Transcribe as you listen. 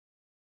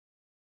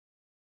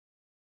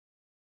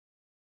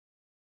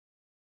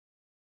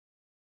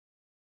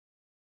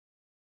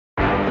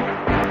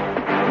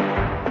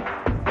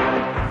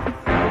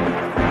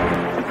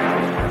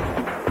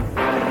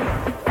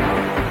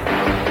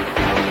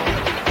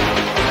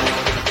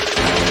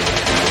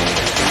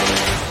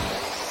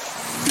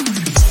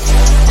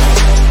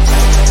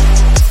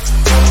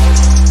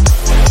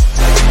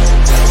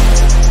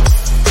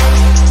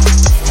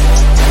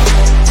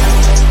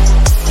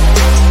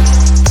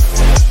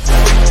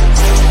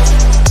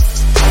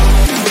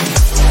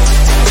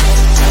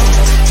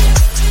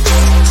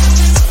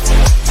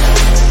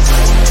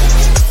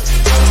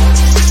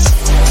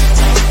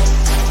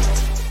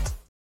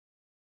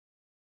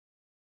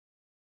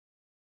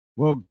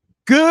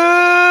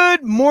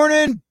Good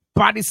morning,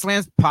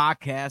 BodySlams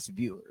podcast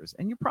viewers.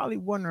 And you're probably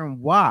wondering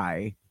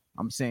why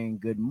I'm saying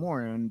good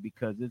morning,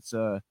 because it's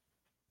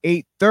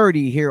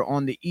 8:30 here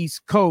on the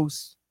East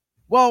Coast.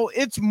 Well,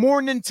 it's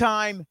morning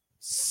time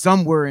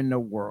somewhere in the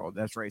world.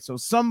 That's right. So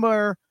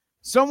someone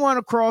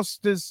across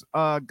this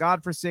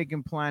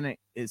godforsaken planet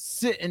is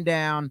sitting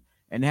down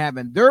and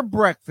having their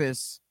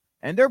breakfast,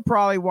 and they're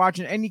probably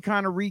watching any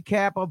kind of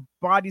recap of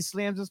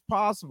BodySlams as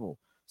possible.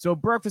 So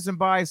breakfast and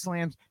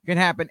BodySlams can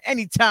happen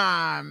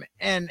anytime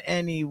and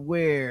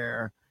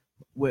anywhere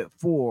with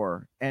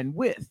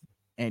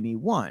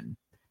anyone.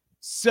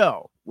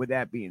 So with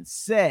that being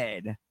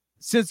said,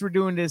 since we're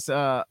doing this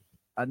a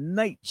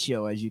night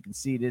show, as you can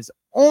see, this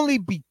only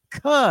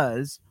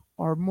because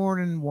our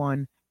morning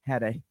one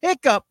had a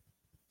hiccup.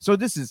 So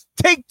this is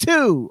take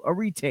two, a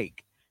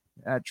retake.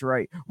 That's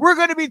right. We're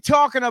going to be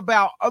talking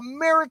about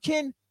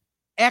American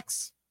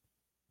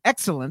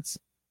Excellence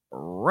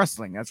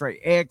Wrestling. That's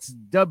right,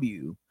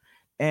 AXW.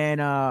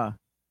 And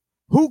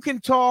who can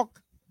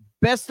talk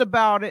best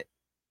about it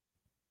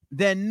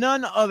than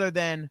none other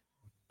than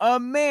a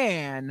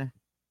man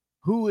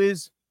who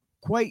is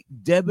quite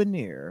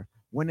debonair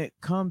when it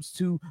comes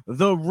to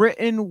the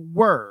written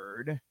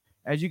word.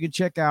 As you can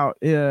check out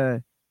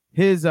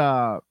his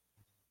own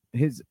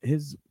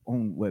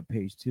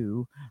webpage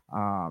too.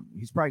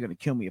 He's probably gonna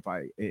kill me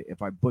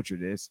if I butcher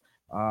this.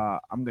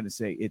 I'm gonna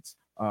say it's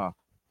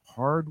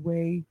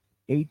hardwayhq.com.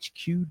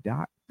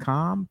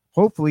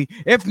 Hopefully,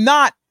 if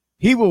not,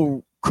 he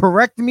will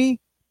correct me.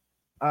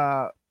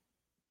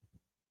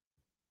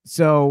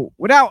 So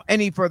without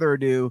any further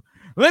ado,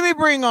 let me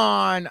bring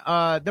on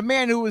the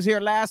man who was here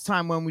last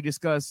time when we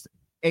discussed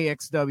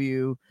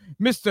AXW,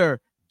 Mr.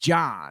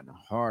 John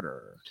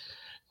Harder.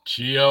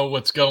 Gio,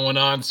 what's going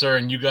on, sir?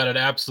 And you got it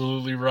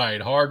absolutely right.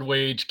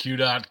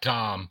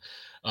 Hardwayhq.com.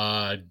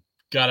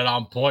 Got it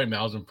on point, man.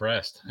 I was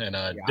impressed. And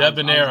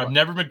debonair, I've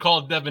never been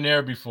called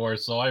debonair before,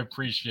 so I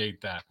appreciate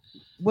that.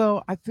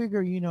 Well, I figure,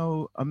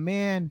 a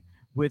man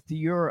with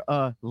your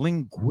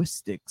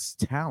linguistics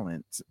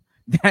talent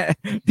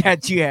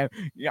that you have.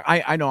 Yeah,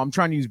 I know I'm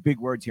trying to use big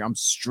words here. I'm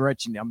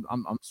stretching. I'm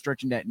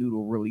stretching that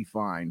noodle really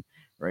fine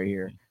right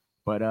here.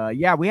 But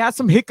yeah, we had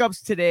some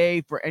hiccups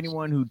today for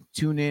anyone who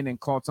tuned in and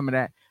caught some of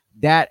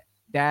that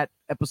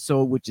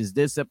episode, which is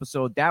this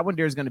episode. That one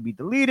there's going to be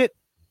deleted.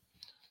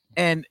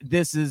 And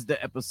this is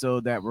the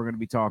episode that we're going to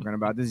be talking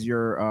about. This is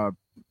your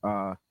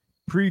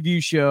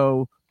preview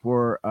show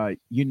for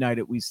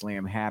United We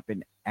Slam,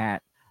 happened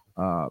at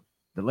the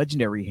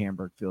legendary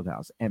Hamburg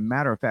Fieldhouse. And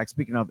matter of fact,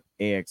 speaking of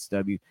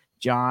AXW,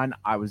 John,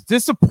 I was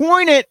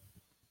disappointed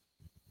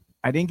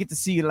I didn't get to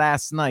see you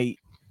last night.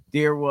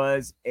 There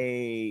was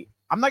I'm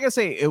not gonna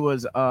say it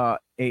was a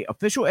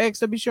official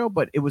AXW show,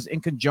 but it was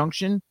in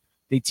conjunction.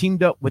 They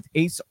teamed up with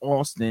Ace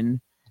Austin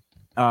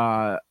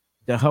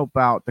to help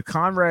out the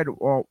Conrad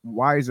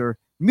Weiser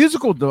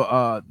musical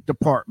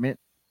department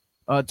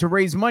to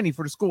raise money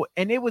for the school,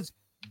 and it was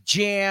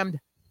jammed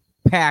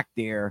packed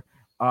there.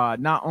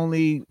 Not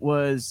only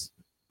was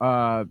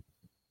TNA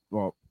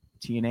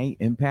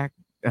Impact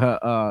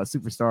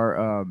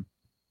superstar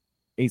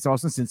Ace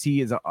Austin, since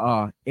he is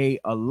a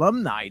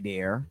alumni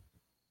there,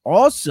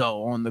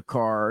 also on the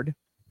card,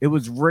 it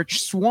was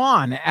Rich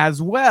Swann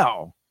as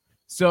well.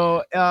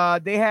 So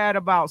they had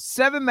about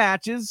 7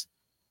 matches.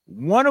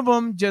 One of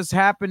them just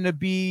happened to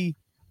be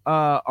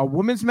a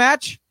women's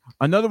match.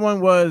 Another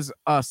one was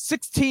a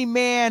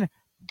 16-man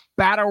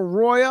battle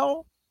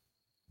royal.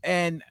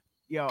 And,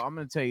 I'm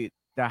going to tell you,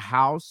 the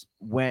house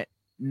went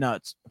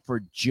nuts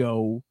for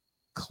Joe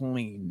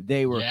Clean.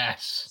 They were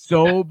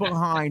so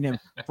behind him.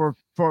 For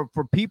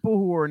people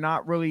who are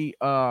not really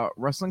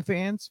wrestling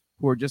fans,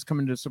 who are just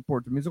coming to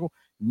support the musical,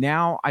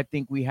 now I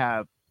think we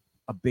have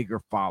a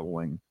bigger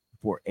following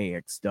for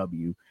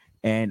AXW.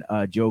 And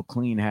Joe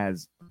Clean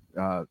has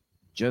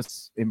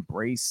just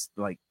embraced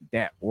like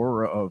that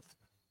aura of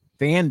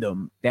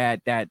fandom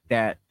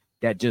that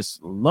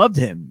just loved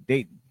him.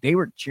 They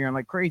were cheering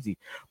like crazy.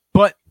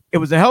 But it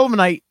was a hell of a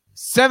night.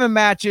 7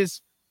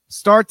 matches,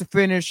 start to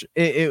finish.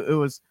 It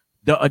was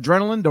the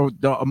adrenaline,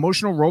 the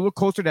emotional roller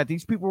coaster that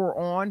these people were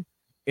on.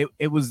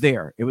 It was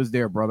there. It was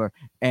there, brother.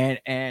 And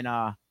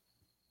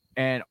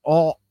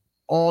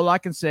all I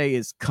can say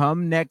is,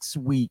 come next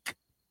week,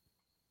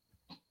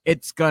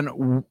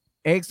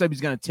 AXW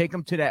is gonna take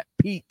them to that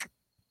peak,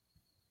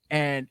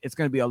 and it's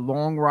gonna be a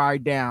long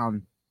ride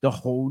down the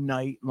whole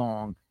night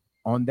long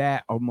on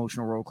that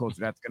emotional roller coaster.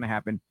 That's gonna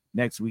happen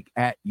next week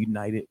at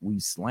United We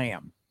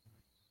Slam.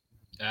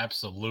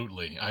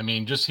 Absolutely. I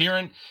mean, just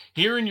hearing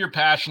your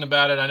passion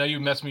about it. I know you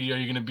messed me. Are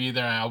you going to be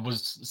there? I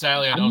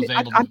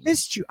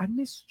missed you. I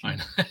know.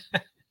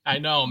 I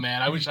know,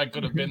 man. I wish I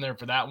could have been there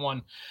for that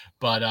one,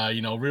 but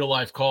real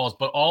life calls.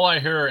 But all I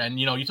hear, and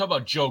you talk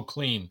about Joe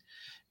Clean,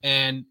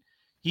 and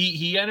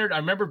he entered. I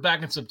remember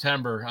back in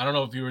September. I don't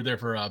know if you were there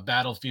for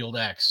Battlefield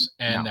X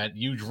and that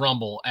huge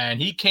Rumble,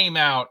 and he came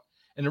out.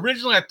 And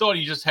originally, I thought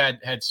he just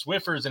had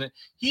Swiffers in it.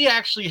 He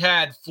actually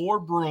had 4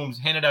 brooms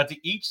handed out to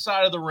each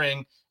side of the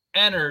ring.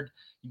 Entered,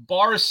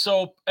 bar of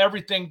soap,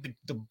 everything,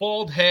 the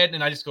bald head,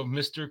 and I just go,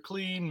 Mr.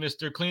 Clean,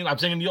 Mr. Clean. I'm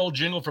singing the old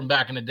jingle from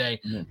back in the day.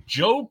 Yeah.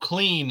 Joe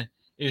Clean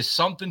is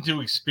something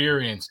to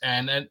experience,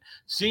 and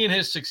seeing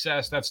his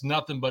success, that's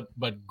nothing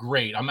but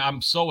great.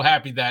 I'm so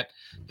happy that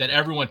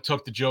everyone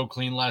took to Joe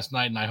Clean last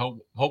night, and I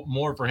hope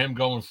more for him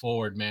going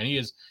forward, man.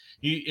 He's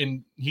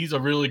a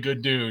really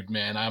good dude,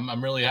 man.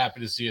 I'm really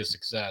happy to see his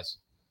success.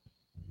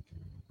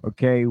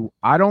 Okay,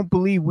 I don't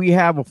believe we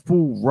have a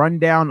full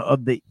rundown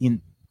of the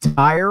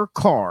entire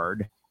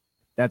card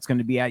that's going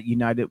to be at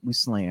United We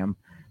Slam,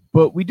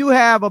 but we do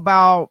have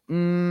about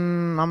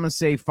I'm going to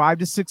say 5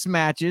 to 6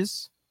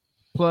 matches,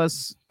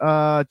 plus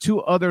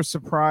 2 other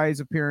surprise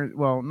appearance.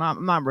 Well,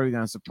 not really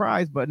going to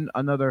surprise, but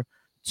another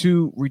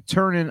 2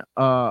 returning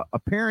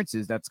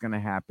appearances that's going to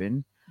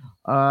happen.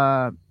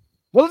 Well,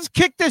 let's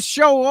kick this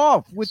show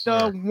off with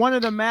one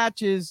of the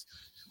matches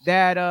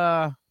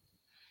that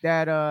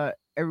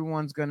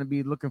everyone's going to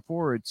be looking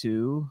forward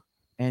to,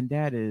 and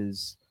that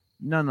is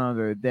none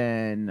other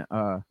than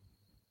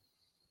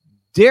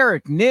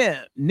Derek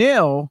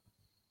Neal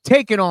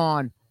taking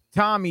on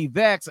Tommy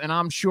Vex, and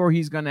I'm sure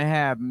he's going to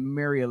have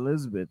Mary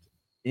Elizabeth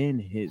in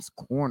his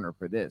corner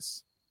for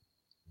this.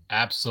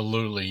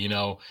 Absolutely. You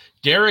know,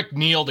 Derek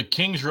Neal, the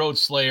Kings Road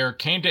Slayer,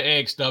 came to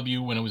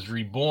AXW when it was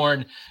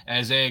reborn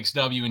as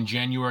AXW in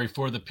January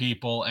for the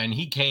people, and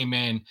he came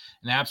in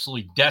and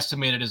absolutely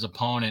decimated his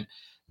opponent.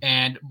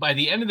 And by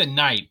the end of the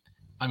night,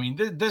 I mean,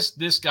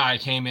 this guy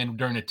came in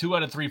during a 2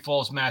 out of 3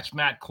 falls match,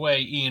 Matt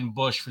Quay, Ian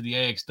Bush for the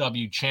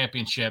AXW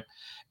championship,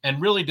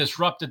 and really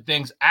disrupted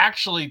things.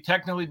 Actually,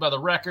 technically by the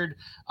record,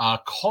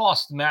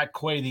 cost Matt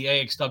Quay the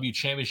AXW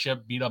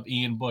championship, beat up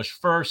Ian Bush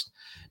first.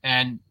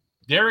 And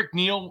Derek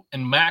Neal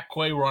and Matt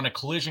Quay were on a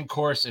collision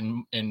course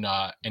in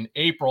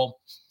April.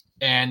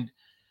 And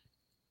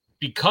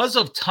because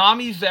of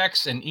Tommy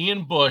Vex and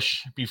Ian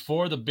Bush,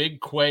 before the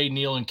big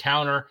Quay-Neal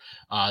encounter,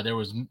 there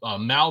was a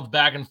mouth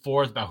back and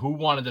forth about who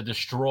wanted to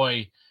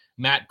destroy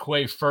Matt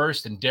Quay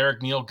first, and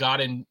Derek Neal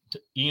got in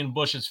Ian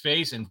Bush's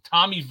face, and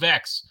Tommy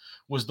Vex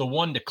was the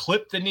one to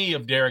clip the knee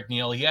of Derek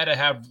Neal. He had to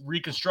have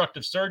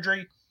reconstructive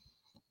surgery.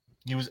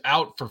 He was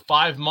out for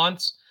 5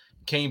 months,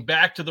 came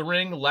back to the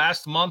ring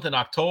last month in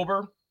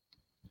October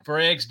for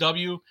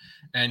AXW,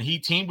 and he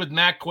teamed with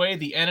Matt Quay.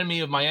 The enemy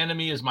of my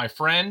enemy is my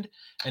friend,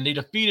 and they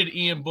defeated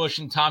Ian Bush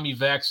and Tommy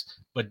Vex.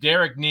 But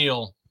Derek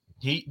Neal,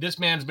 this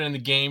man's been in the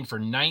game for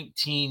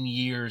 19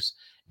 years,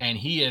 and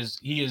he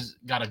has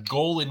got a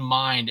goal in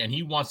mind, and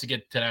he wants to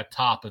get to that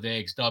top of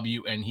AXW,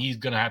 and he's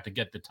gonna have to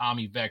get to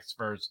Tommy Vex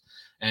first.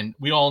 And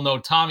we all know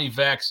Tommy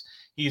Vex.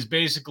 He's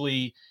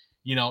basically,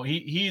 you know,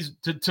 he's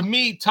to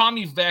me,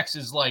 Tommy Vex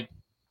is like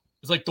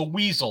the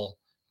weasel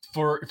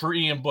for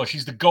Ian Bush.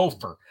 He's the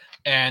gopher.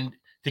 And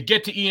to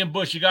get to Ian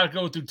Bush, you got to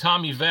go through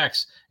Tommy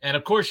Vex. And,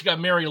 of course, you got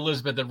Mary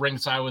Elizabeth at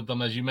ringside with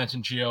them, as you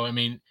mentioned, Gio. I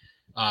mean,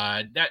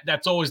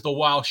 that's always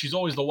she's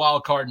always the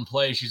wild card in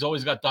play. She's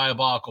always got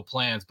diabolical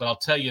plans. But I'll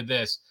tell you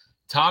this,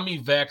 Tommy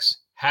Vex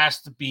has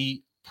to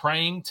be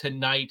praying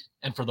tonight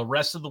and for the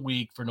rest of the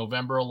week for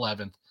November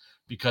 11th,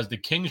 because the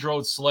Kings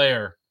Road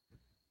Slayer,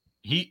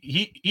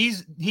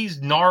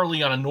 he's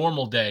gnarly on a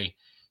normal day.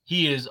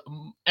 He is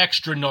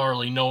extra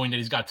gnarly knowing that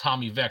he's got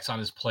Tommy Vex on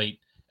his plate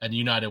at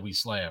United We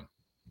Slam.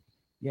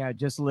 Yeah,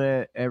 just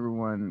let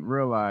everyone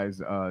realize,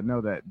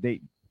 know that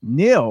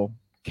Neal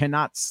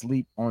cannot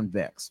sleep on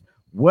Vex.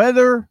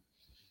 Whether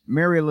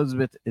Mary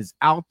Elizabeth is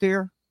out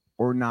there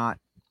or not,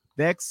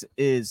 Vex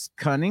is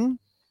cunning,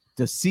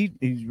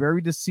 he's very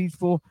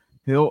deceitful.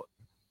 He'll,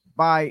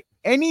 by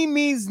any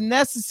means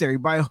necessary,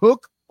 by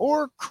hook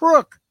or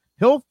crook,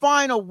 he'll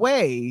find a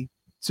way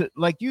to,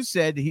 like you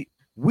said, he'll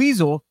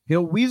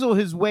weasel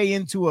his way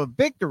into a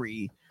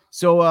victory.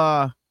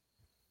 So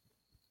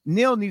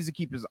Neal needs to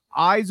keep his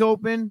eyes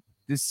open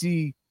to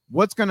see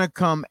what's going to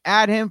come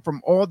at him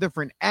from all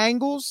different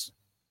angles.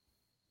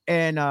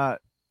 And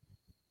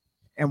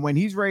when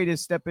he's ready to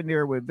step in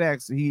there with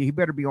Vex, he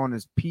better be on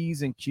his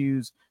P's and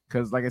Q's,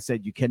 because, like I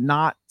said, you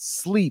cannot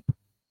sleep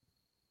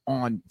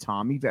on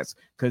Tommy Vex,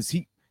 because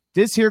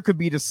this here could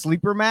be the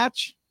sleeper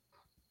match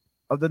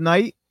of the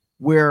night,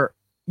 where,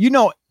 you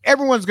know,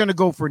 everyone's going to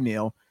go for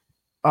Neal,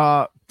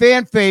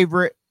 fan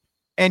favorite,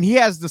 and he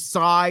has the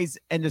size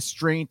and the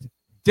strength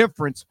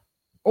difference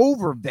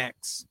over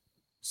Vex.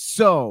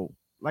 So,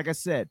 like I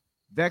said,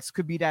 Vex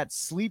could be that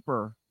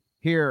sleeper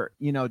here,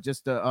 you know,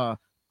 just to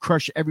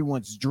crush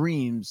everyone's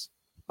dreams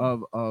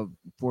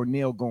for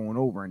Neal going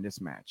over in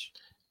this match.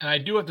 And I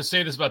do have to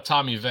say this about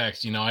Tommy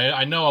Vex. You know,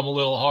 I know I'm a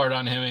little hard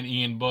on him and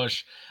Ian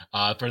Bush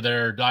for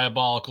their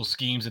diabolical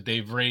schemes that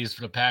they've raised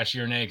for the past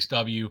year in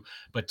AXW.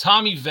 But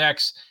Tommy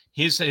Vex,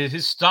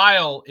 his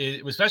style,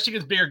 especially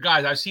against bigger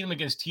guys, I've seen him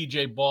against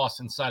TJ Boss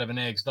inside of an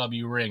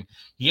AXW ring.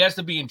 He has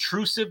to be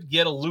intrusive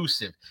yet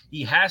elusive.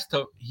 He has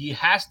to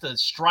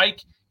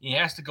strike. He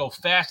has to go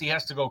fast. He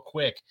has to go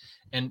quick.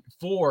 And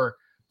for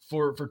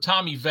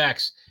Tommy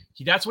Vex,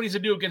 that's what he's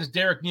going to do against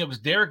Derek Neal,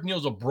 because Derek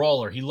Neal's a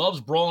brawler. He loves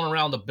brawling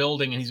around the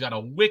building, and he's got a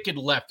wicked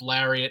left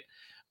lariat.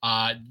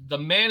 The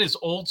man is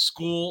old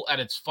school at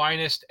its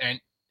finest,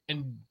 and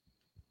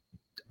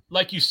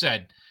like you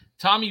said,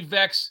 Tommy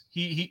Vex,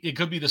 he it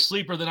could be the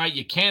sleeper of the night.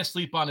 You can't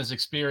sleep on his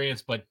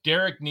experience, but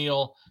Derek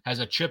Neal has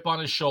a chip on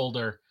his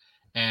shoulder,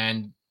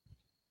 and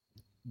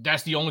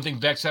that's the only thing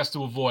Vex has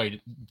to avoid.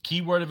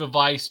 Keyword of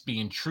advice, be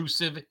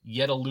intrusive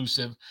yet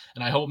elusive.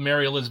 And I hope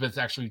Mary Elizabeth's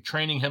actually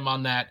training him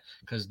on that,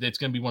 because it's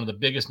going to be one of the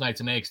biggest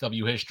nights in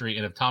AXW history.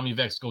 And if Tommy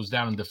Vex goes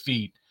down in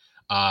defeat,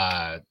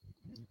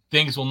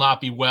 things will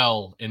not be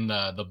well in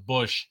the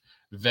Bush,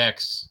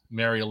 Vex,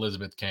 Mary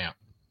Elizabeth camp.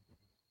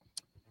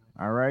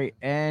 All right.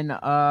 And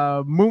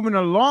moving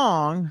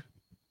along,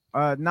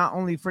 not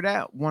only for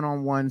that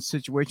one-on-one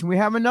situation, we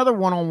have another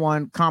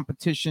one-on-one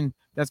competition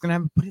that's going to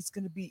happen, but it's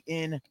going to be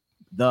in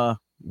the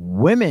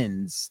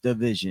women's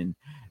division.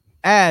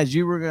 As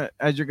you're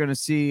going to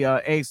see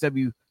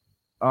AXW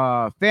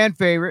fan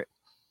favorite,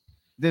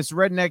 this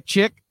redneck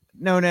chick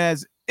known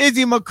as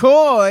Izzy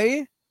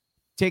McCoy,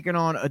 taking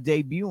on a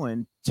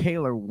debuting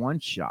Taylor One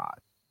Shot.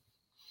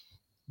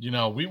 You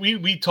know,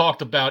 we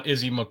talked about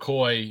Izzy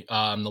McCoy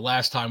the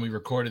last time we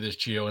recorded this,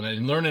 Gio,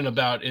 and learning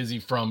about Izzy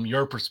from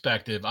your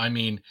perspective, I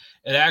mean,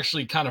 it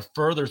actually kind of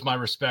furthers my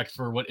respect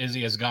for what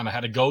Izzy has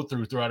had to go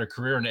throughout her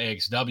career in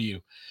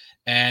AXW.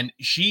 And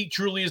she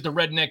truly is the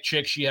redneck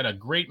chick. She had a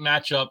great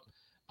matchup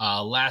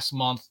last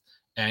month,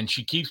 and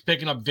she keeps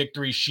picking up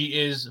victories. She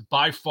is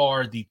by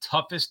far the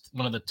toughest,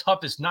 one of the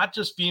toughest, not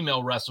just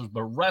female wrestlers,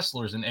 but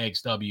wrestlers in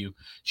AXW.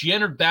 She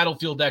entered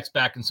Battlefield X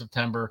back in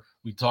September.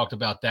 We talked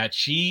about that.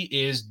 She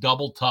is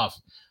double tough.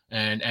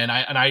 And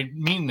I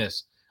mean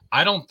this.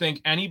 I don't think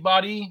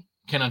anybody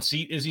can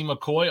unseat Izzy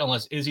McCoy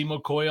unless Izzy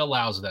McCoy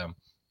allows them.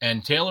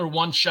 And Taylor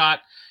One Shot,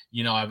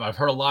 you know, I've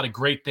heard a lot of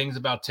great things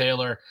about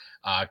Taylor.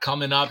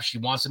 Coming up, she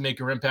wants to make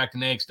her impact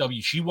in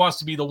AXW. She wants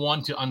to be the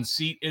one to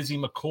unseat Izzy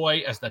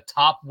McCoy as the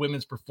top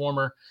women's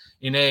performer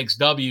in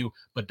AXW,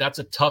 but that's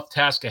a tough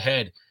task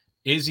ahead.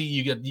 Izzy,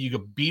 you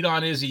could beat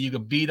on Izzy,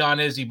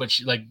 but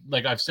she,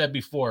 like I've said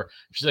before,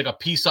 she's like a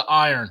piece of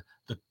iron.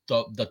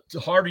 The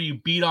harder you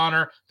beat on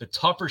her, the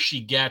tougher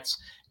she gets,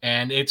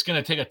 and it's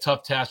going to take a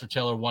tough task for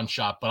Taylor One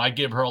Shot, but I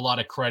give her a lot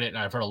of credit, and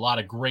I've heard a lot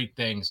of great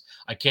things.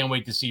 I can't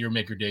wait to see her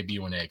make her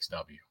debut in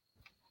AXW.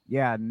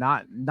 Yeah,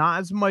 not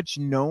as much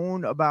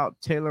known about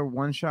Taylor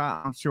One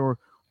Shot. I'm sure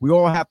we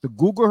all have to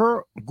Google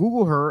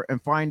her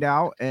and find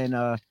out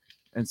and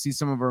see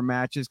some of her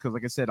matches, because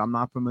like I said, I'm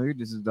not familiar.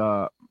 This is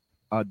the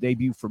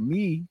debut for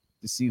me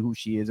to see who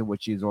she is and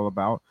what she is all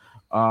about.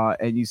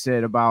 And you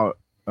said about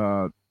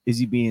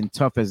Izzy being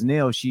tough as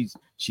nails.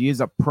 She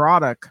is a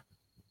product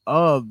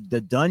of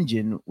the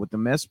dungeon with the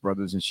Mess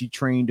Brothers, and she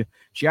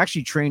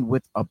actually trained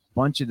with a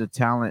bunch of the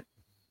talent,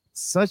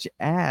 such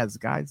as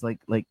guys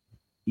like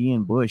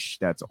Ian Bush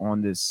that's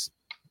on this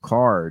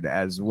card,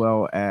 as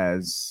well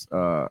as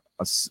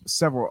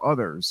several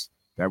others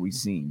that we've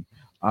seen.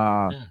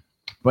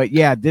 But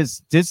yeah,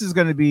 this is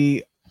going to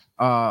be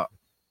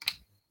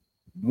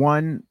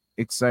one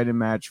exciting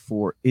match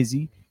for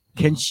Izzy.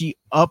 Can she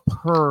up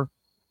her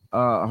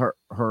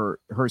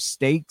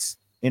stakes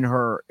in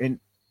her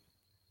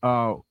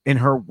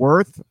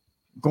worth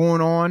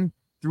going on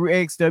through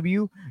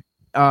AXW?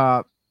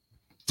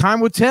 Time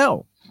will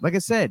tell. Like I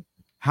said,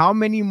 how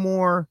many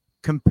more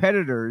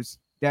competitors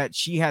that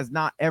she has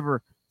not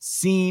ever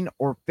seen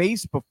or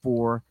faced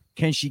before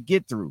can she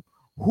get through?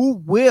 Who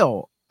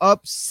will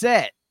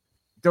upset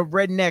the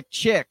redneck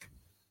chick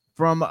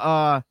from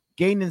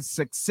gaining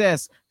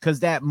success? Because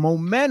that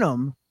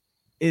momentum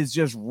is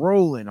just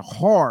rolling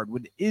hard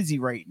with Izzy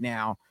right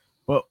now.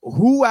 But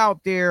who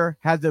out there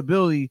has the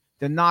ability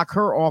to knock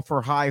her off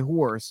her high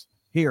horse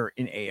here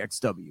in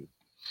AXW?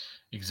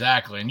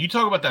 Exactly. And you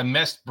talk about that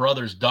Mess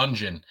Brothers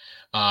dungeon.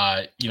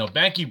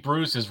 Banky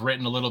Bruce has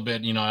written a little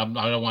bit, I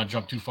don't want to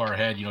jump too far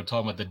ahead,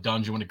 talking about the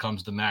dungeon when it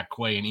comes to Matt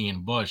Quay and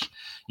Ian Bush.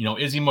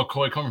 Izzy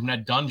McCoy coming from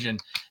that dungeon,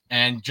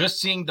 and just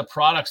seeing the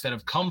products that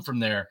have come from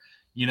there,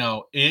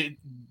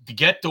 to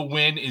get the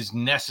win is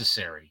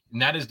necessary.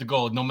 And that is the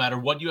goal. No matter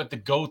what you have to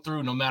go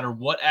through, no matter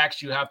what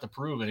acts you have to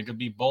prove, and it could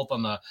be both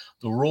on the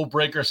rule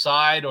breaker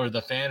side or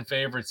the fan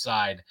favorite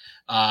side.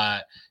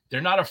 They're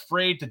not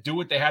afraid to do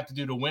what they have to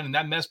do to win. And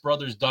that Mess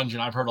Brothers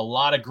dungeon, I've heard a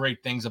lot of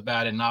great things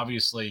about it. And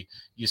obviously,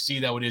 you see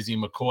that with Izzy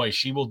McCoy.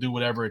 She will do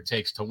whatever it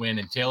takes to win.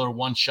 And Taylor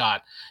One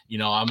Shot,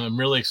 I'm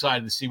really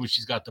excited to see what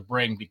she's got to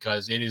bring,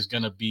 because it is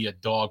going to be a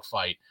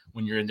dogfight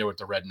when you're in there with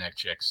the redneck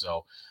chicks.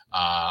 So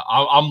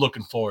I'm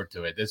looking forward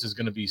to it. This is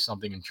going to be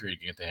something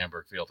intriguing at the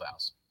Hamburg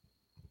Fieldhouse.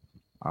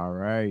 All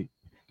right.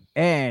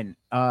 And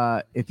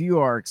if you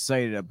are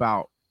excited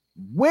about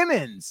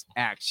women's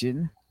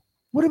action,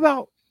 what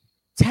about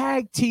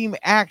tag team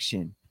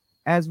action?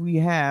 As we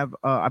have,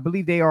 I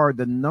believe they are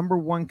the number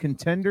one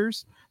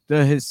contenders,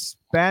 the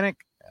Hispanic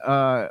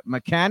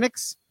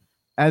Mechanics,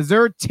 as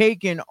they're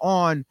taking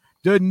on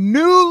the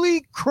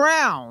newly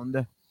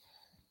crowned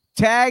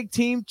tag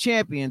team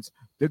champions,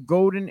 the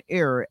Golden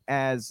Era.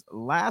 As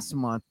last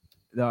month,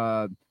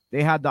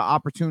 they had the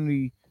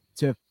opportunity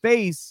to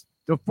face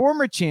the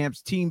former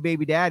champs, Team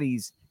Baby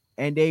Daddies,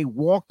 and they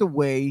walked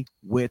away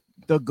with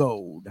the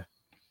gold.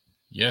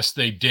 Yes,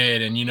 they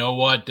did. And you know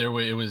what? It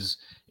was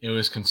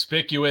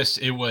conspicuous.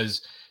 It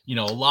was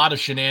a lot of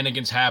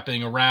shenanigans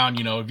happening around.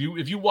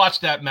 If you watch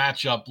that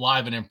matchup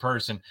live and in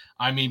person,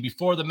 I mean,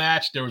 before the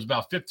match, there was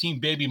about 15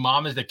 baby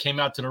mamas that came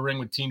out to the ring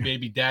with Team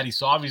Baby Daddy.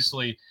 So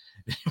obviously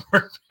they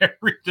were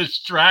very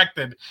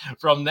distracted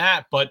from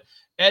that. But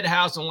Ed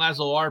House and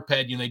Laszlo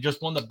Arpad, they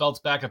just won the belts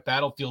back at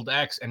Battlefield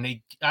X. And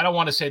I don't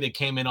want to say they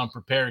came in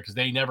unprepared, because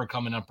they never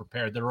come in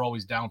unprepared. They're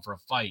always down for a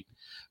fight.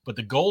 But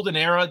the Golden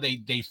Era,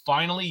 they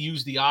finally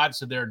used the odds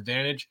to their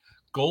advantage.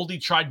 Goldie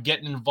tried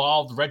getting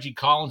involved. Reggie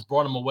Collins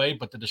brought him away,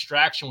 but the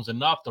distraction was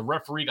enough. The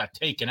referee got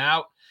taken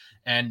out,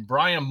 and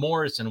Brian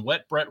Morris and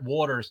Wet Brett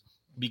Waters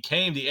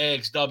became the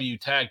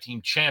AXW Tag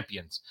Team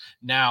Champions.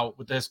 Now,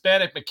 with the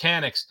Hispanic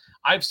Mechanics,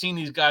 I've seen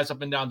these guys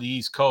up and down the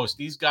East Coast.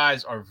 These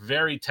guys are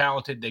very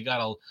talented. They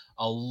got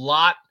a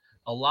lot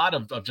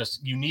of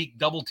just unique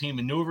double team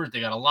maneuvers.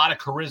 They got a lot of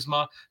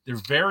charisma. They're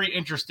very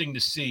interesting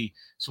to see.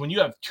 So when you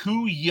have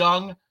two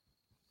young,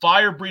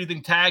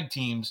 fire-breathing tag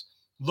teams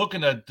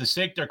looking to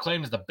stake their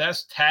claim as the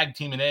best tag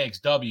team in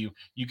AXW,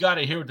 you got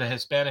to hear the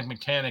Hispanic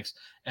Mechanics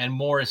and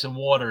Morris and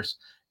Waters.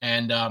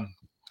 And,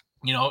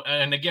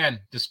 and again,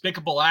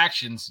 despicable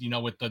actions,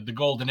 with the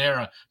Golden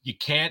Era, you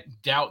can't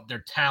doubt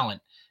their talent.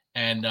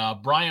 And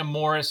Brian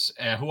Morris,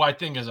 who I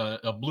think is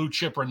a blue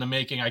chipper in the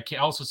making. I can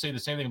also say the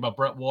same thing about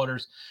Brett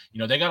Waters.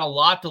 They got a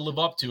lot to live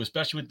up to,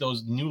 especially with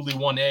those newly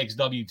won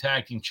AXW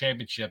Tag Team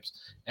Championships.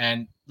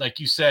 And like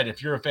you said,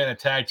 if you're a fan of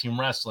tag team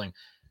wrestling,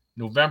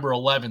 November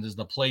 11th is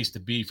the place to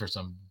be for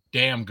some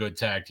damn good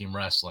tag team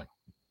wrestling.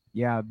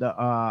 Yeah,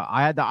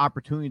 I had the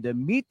opportunity to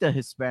meet the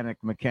Hispanic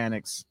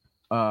Mechanics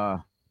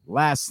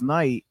last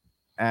night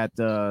at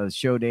the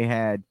show they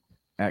had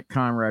at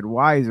Conrad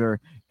Weiser,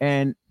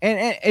 and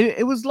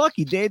it was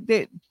lucky.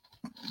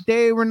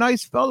 They were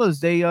nice fellas.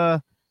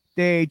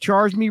 They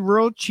charged me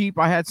real cheap.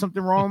 I had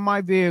something wrong with my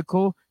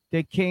vehicle.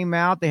 They came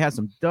out. They had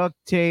some duct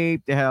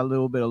tape. They had a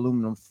little bit of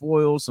aluminum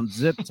foil, some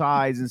zip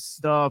ties and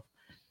stuff.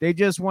 They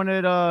just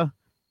wanted like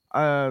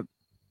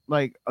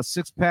a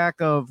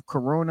 6-pack of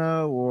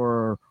Corona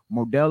or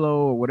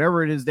Modelo or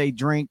whatever it is they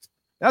drink.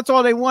 That's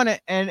all they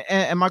wanted.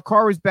 And my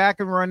car was back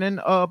and running,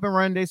 up and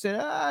running. They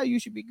said, you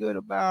should be good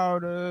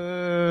about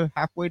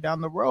halfway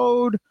down the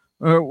road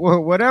or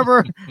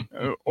whatever,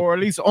 or at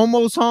least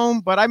almost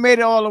home. But I made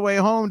it all the way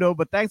home, though.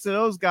 But thanks to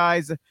those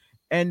guys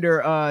and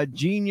their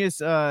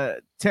genius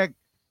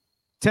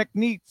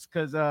techniques,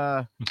 because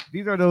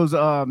these are those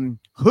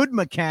hood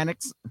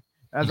mechanics.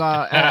 As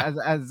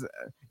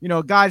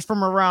guys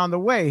from around the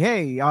way.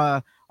 Hey,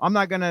 I'm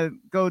not gonna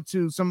go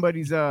to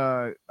somebody's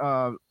like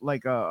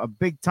a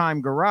big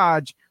time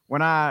garage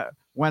when I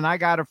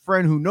got a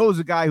friend who knows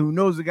a guy who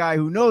knows a guy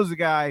who knows a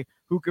guy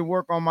who can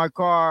work on my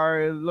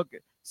car. Look,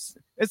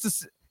 it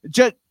just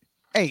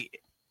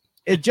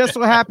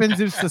so happens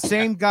it's the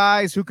same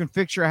guys who can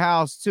fix your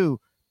house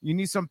too. You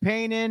need some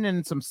painting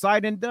and some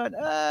siding done.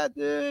 About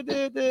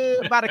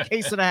a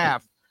case and a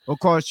half. Will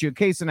cost you a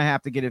case and a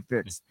half to get it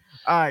fixed.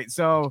 All right,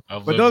 so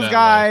but those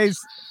guys,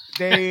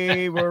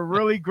 they were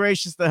really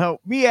gracious to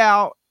help me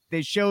out.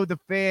 They showed the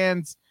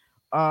fans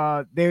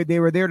they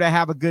were there to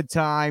have a good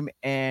time,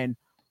 and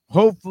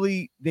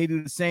hopefully they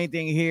do the same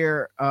thing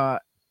here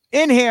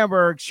in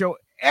Hamburg. Show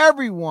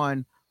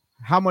everyone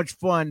how much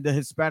fun the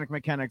Hispanic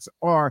Mechanics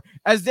are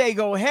as they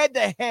go head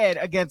to head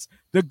against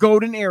the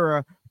Golden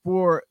Era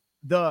for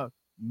the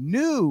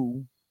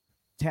new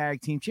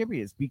tag team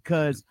champions,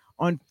 because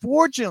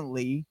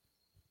unfortunately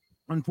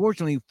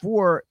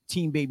for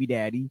Team Baby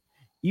Daddy,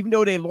 even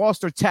though they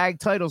lost their tag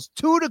titles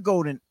to the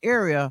Golden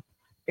Era,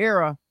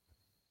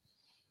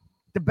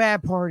 the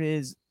bad part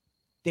is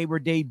they were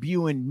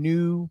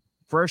debuting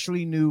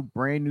freshly new,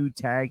 brand new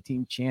tag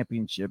team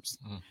championships,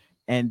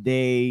 and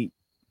they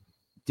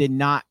did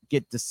not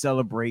get to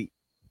celebrate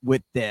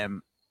with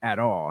them at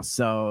all.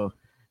 So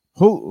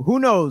who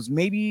knows?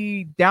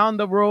 Maybe down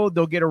the road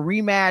they'll get a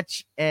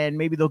rematch, and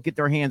maybe they'll get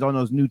their hands on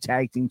those new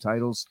tag team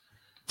titles.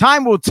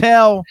 Time will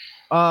tell.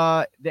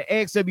 The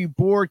AXW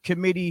board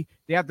committee,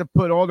 they have to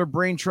put all their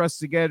brain trusts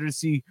together to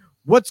see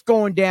what's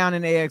going down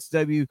in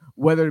AXW,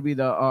 whether it be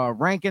the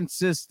ranking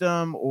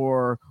system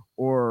or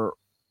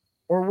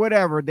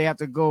whatever. They have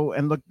to go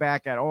and look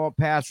back at all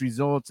past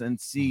results and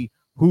see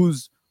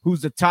who's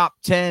the top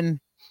 10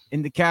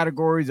 in the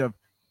categories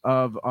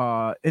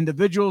of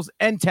individuals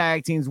and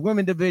tag teams,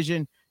 women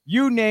division,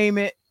 you name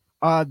it.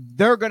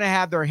 They're going to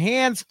have their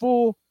hands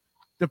full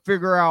to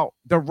figure out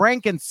the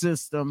ranking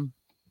system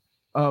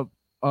of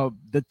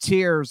the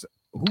tiers,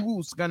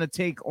 who's going to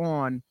take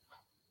on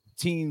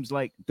teams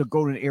like the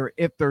Golden Era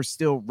if they're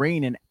still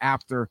reigning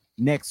after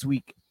next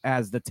week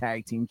as the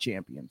tag team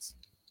champions.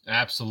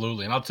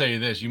 Absolutely. And I'll tell you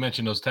this, you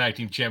mentioned those tag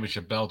team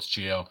championship belts,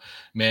 Gio.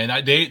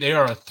 Man, they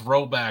are a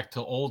throwback to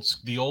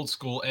the old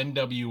school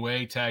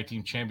NWA tag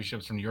team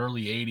championships from the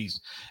early 80s.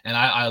 And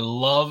I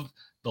love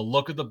the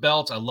look of the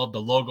belts. I love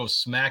the logo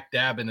smack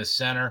dab in the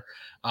center.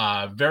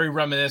 Very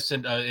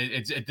reminiscent.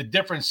 It's a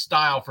different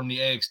style from the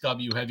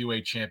AXW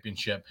Heavyweight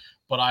Championship,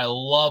 but I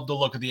love the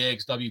look of the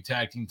AXW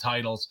tag team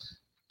titles.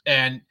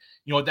 And,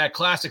 you know, with that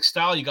classic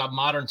style, you got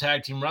modern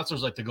tag team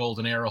wrestlers like the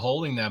Golden Era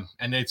holding them.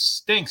 And it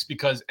stinks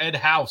because Ed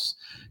House,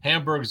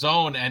 Hamburg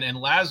Zone, and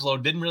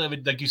Laszlo didn't really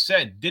have, like you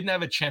said, didn't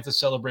have a chance to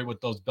celebrate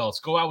with those belts.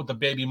 Go out with the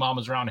baby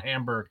mamas around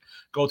Hamburg,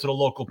 go to the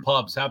local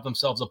pubs, have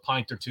themselves a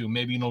pint or two,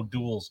 maybe no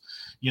duels,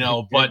 you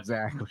know, but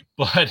exactly.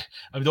 But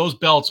I mean, those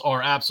belts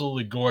are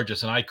absolutely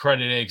gorgeous. And I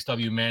credit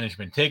AXW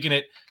management taking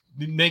it,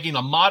 making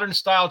a modern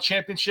style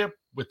championship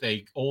with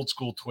a old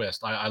school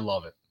twist. I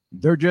love it.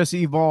 They're just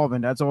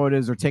evolving. That's all it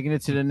is. They're taking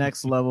it to the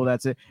next level.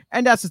 That's it.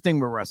 And that's the thing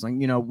with wrestling.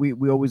 You know, we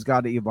always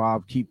got to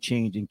evolve, keep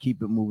changing,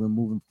 keep it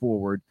moving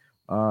forward.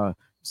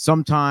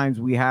 Sometimes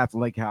we have to,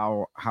 like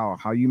how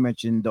you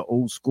mentioned the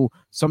old school.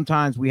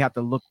 Sometimes we have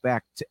to look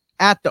back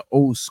at the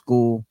old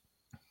school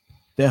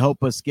to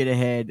help us get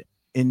ahead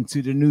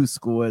into the new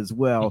school as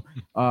well.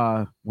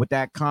 With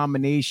that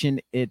combination,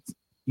 it's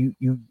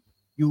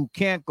you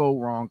can't go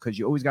wrong because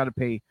you always got to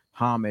pay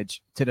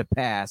homage to the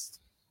past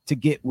to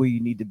get where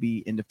you need to be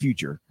in the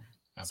future.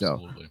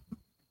 Absolutely. So,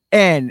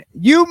 and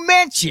you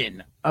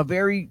mentioned a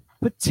very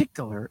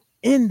particular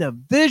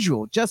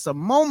individual just a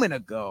moment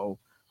ago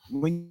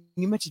when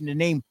you mentioned the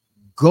name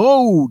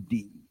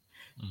Goldie.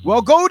 Mm-hmm.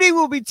 Well, Goldie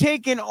will be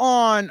taking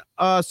on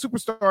a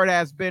superstar that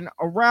has been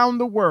around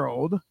the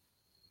world,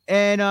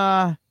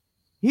 and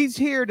he's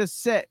here to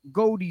set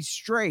Goldie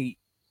straight,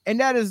 and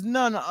that is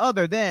none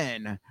other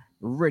than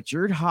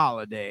Richard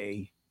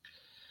Holiday.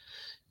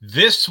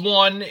 This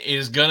one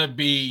is going to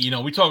be, you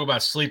know, we talk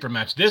about sleeper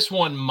match. This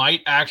one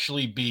might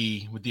actually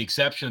be, with the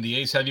exception of the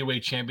Ace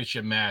Heavyweight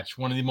Championship match,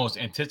 one of the most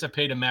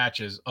anticipated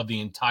matches of the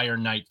entire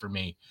night for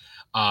me.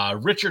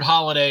 Richard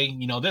Holiday,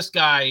 you know, this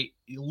guy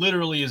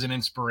literally is an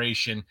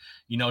inspiration.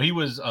 You know, he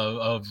was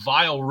a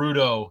vile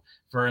rudo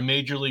for a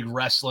Major League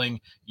Wrestling.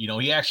 You know,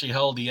 he actually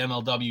held the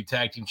MLW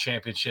Tag Team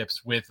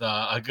Championships with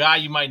a guy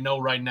you might know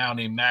right now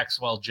named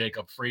Maxwell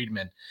Jacob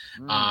Friedman.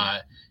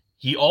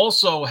 He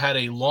also had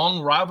a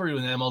long rivalry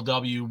with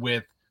MLW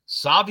with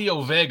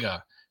Savio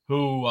Vega,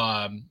 who,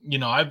 you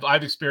know,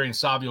 I've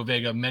experienced Savio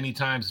Vega many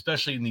times,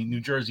 especially in the New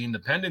Jersey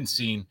independent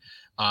scene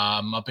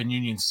up in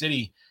Union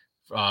City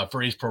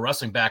for Ace Pro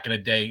Wrestling back in the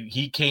day.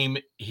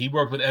 He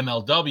worked with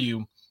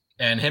MLW,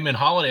 and him and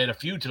Holiday had a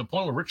feud to the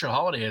point where Richard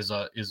Holiday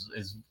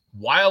is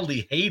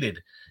wildly hated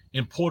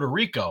in Puerto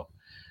Rico.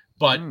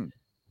 But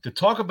to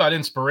talk about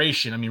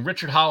inspiration, I mean,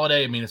 Richard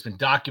Holiday, I mean, it's been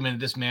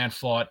documented this man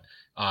fought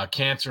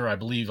cancer, I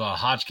believe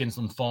Hodgkin's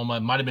lymphoma.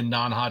 It might have been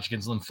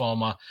non-Hodgkin's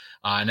lymphoma.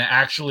 And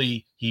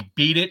actually, he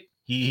beat it.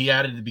 He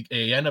had it at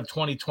the end of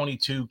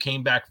 2022,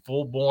 came back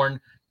full-born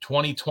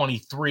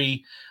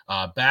 2023,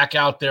 back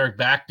out there,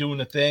 back doing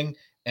the thing.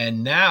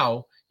 And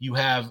now you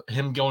have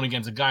him going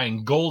against a guy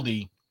in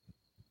Goldie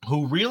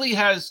who really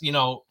has, you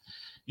know,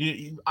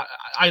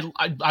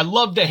 I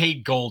love to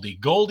hate Goldie.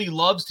 Goldie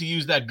loves to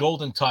use that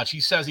golden touch.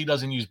 He says he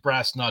doesn't use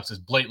brass knucks. It's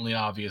blatantly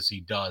obvious he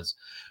does.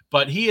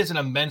 But he is an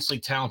immensely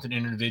talented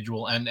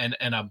individual and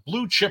a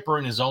blue chipper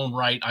in his own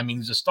right. I mean,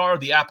 he's a star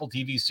of the Apple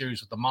TV series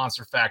with the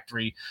Monster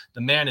Factory.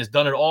 The man has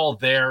done it all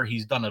there.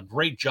 He's done a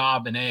great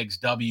job in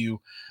AXW.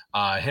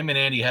 Him and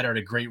Andy Head had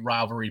a great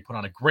rivalry, put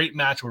on a great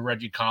match with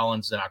Reggie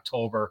Collins in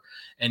October.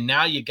 And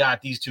now you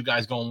got these two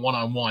guys going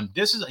one-on-one.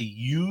 This is a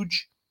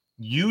huge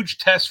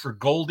test for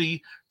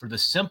Goldie for the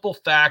simple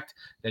fact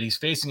that he's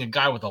facing a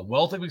guy with a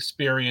wealth of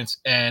experience.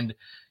 And,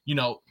 you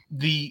know,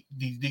 the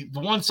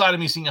one side of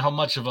me seeing how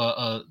much of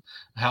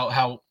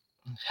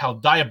how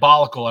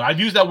diabolical, and I've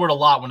used that word a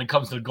lot when it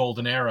comes to the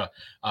Golden Era,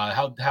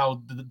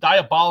 how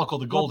diabolical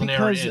the Golden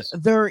Era is.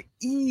 They're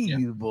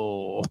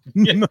evil.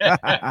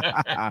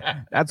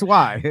 Yeah. That's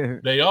why.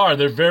 They are.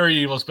 They're very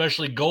evil,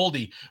 especially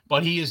Goldie,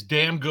 but he is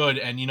damn good.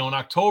 And, you know, in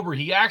October,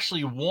 he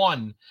actually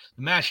won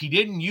the match. He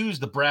didn't use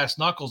the brass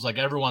knuckles like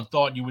everyone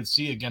thought you would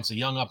see against a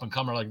young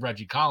up-and-comer like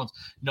Reggie Collins.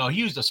 No, he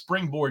used a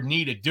springboard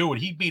knee to do it.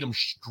 He beat him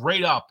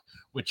straight up,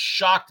 which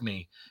shocked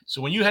me.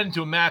 So when you head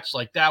into a match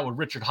like that with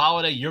Richard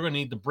Holiday, you're going to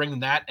need to bring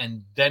that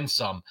and then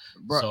some.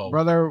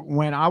 Brother,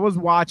 when I was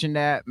watching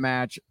that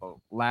match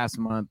last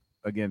month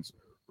against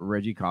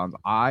Reggie Collins,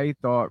 I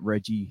thought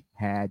Reggie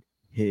had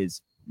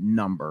his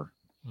number.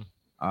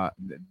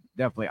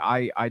 Definitely.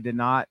 I did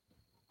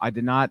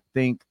not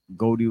think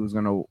Goldie was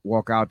going to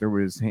walk out there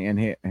with his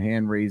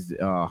hand raised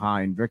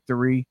high in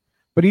victory,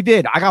 but he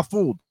did. I got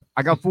fooled.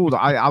 I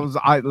was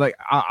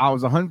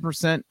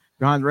 100%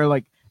 behind Ray.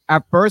 Like,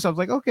 at first, I was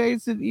like, okay,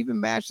 it's an even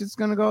match. It's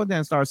going to go.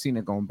 Then start seeing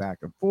it going back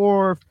and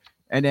forth.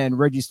 And then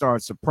Reggie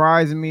started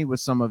surprising me with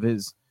some of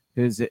his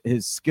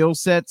skill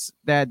sets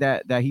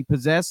that he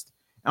possessed.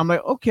 I'm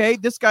like, okay,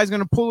 this guy's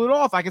going to pull it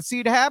off. I can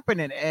see it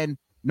happening. And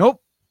nope,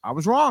 I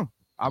was wrong.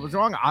 I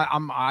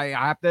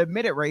have to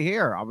admit it right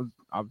here.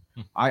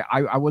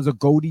 I was a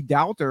Goldie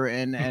doubter,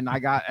 and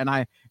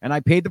I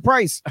paid the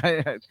price.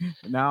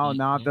 now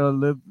I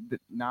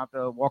have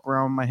to walk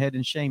around with my head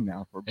in shame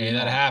now. Hey,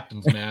 that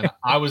happens, man.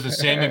 I was the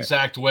same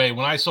exact way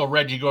when I saw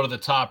Reggie go to the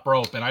top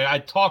rope, and I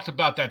talked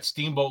about that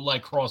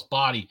steamboat-like cross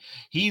body.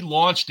 He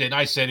launched it, and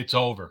I said it's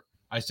over.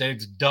 I said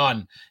it's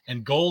done.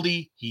 And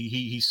Goldie,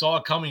 he saw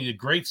it coming. He did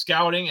great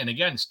scouting, and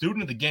again,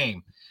 student of the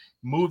game.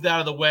 moved out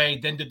of the way,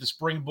 then did the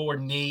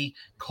springboard knee,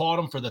 caught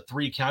him for the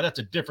 3 count. That's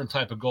a different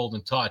type of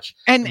golden touch.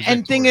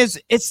 And thing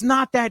is, it's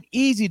not that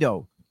easy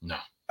though. No.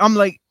 I'm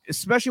like,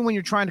 especially when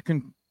you're trying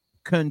to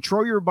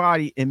control your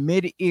body in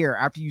mid-air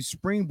after you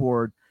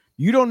springboard,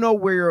 you don't know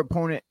where your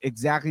opponent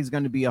exactly is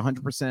going to be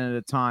 100% of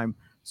the time.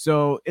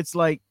 So it's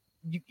like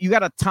you got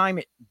to time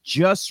it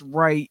just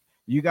right.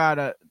 You got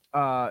to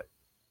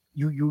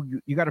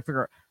you got to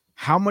figure out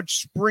how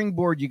much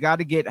springboard you got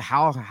to get,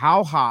 how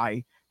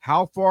high,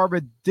 how far of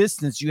a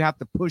distance you have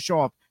to push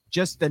off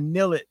just to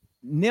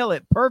nail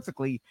it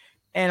perfectly.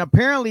 And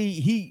apparently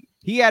he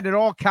had it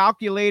all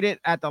calculated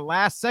at the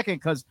last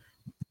second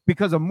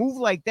because a move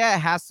like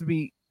that has to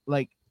be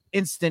like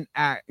instant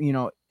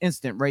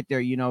right there.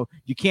 You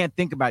can't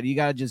think about it. You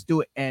got to just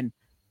do it. And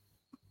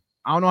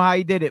I don't know how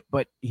he did it,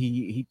 but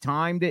he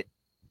timed it,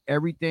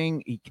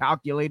 everything. He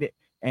calculated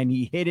and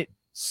he hit it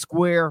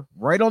square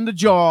right on the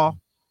jaw,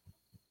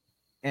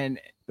 and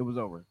it was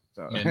over.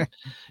 So, and,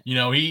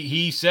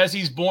 he says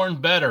he's born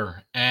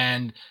better,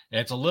 and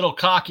it's a little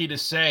cocky to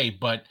say,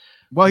 but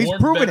he's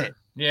proven it.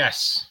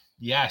 Yes,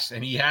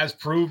 and he has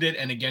proved it.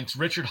 And against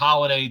Richard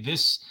Holiday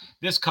this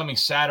coming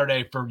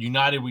Saturday for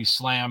United We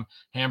Slam,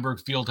 Hamburg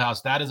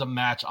Fieldhouse, that is a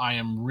match I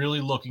am really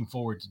looking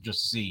forward to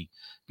just see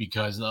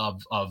because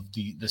of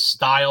the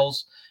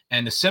styles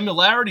and the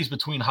similarities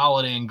between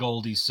Holiday and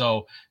Goldie.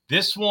 So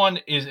this one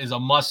is a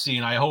must-see,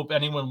 and I hope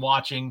anyone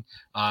watching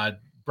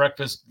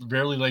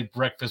Really Late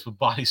Breakfast with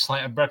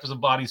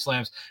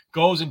BodySlams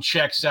goes and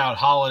checks out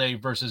Holiday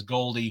versus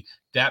Goldie.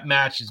 That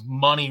match is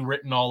money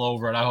written all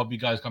over it. I hope you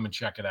guys come and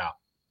check it out.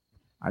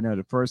 I know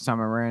the first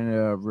time I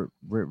ran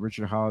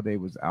Richard Holiday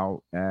was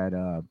out at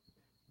a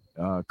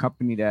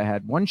company that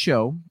had one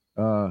show,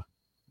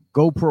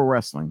 Go Pro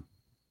Wrestling.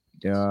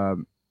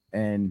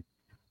 And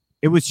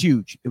it was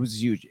huge. It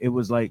was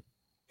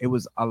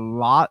a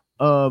lot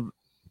of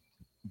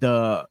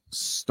the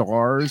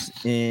stars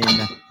in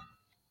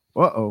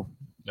No,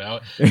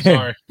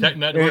 sorry.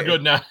 We're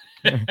good now.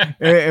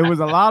 It was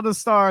a lot of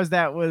stars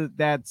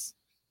that's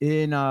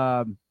in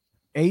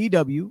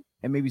AEW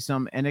and maybe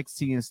some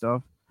NXT and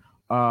stuff.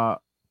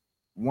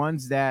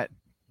 Ones that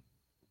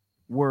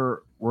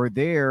were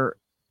there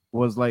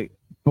was like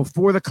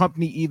before the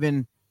company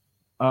even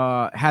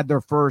had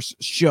their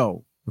first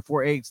show,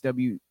 before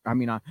AXW. I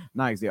mean, not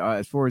AXW,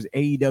 as far as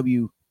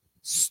AEW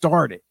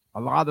started,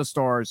 a lot of the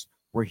stars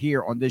were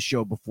here on this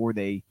show before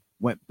they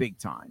went big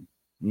time.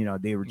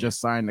 They were just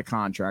signing the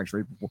contracts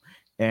right before,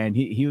 and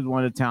he was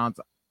one of the talents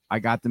I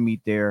got to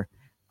meet there.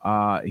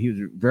 He was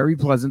very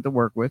pleasant to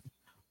work with.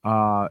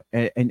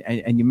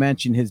 And you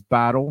mentioned his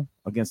battle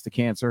against the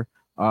cancer.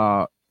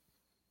 That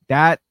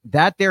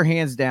there,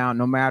 hands down,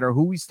 no matter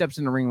who he steps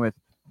in the ring with,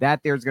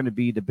 that there's going to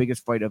be the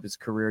biggest fight of his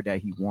career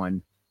that he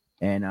won.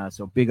 And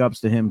so big ups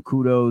to him,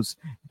 kudos,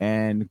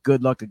 and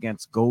good luck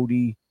against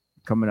Goldie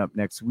coming up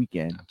next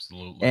weekend.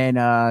 Absolutely.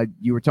 And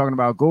you were talking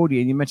about Goldie,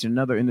 and you mentioned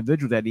another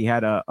individual that he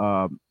had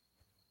a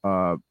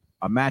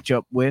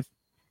matchup with,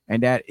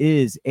 and that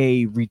is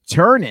a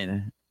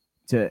returning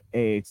to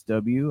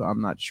AXW.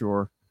 I'm not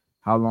sure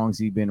how long's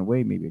he been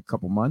away, maybe a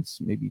couple months,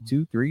 maybe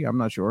 2, 3, I'm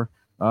not sure.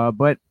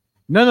 But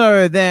none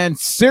other than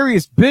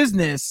Serious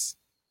Business,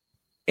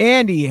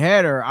 Andy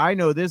Header. I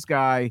know this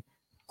guy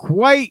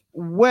quite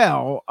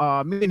well.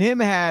 Me and him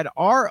had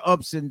our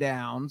ups and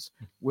downs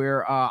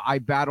where I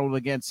battled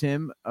against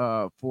him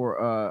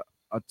for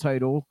a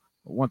title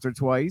once or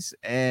twice.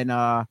 And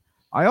I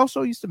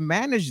also used to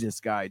manage this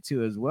guy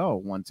too as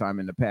well one time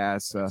in the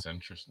past. That's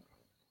interesting.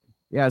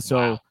 Yeah,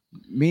 so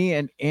me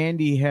and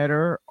Andy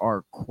Header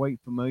are quite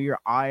familiar.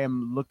 I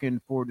am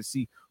looking forward to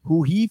see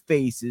who he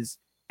faces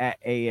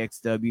at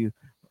AXW.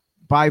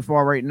 By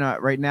far right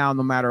now,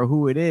 no matter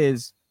who it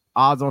is,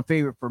 odds-on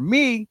favorite for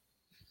me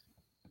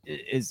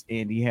is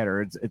Andy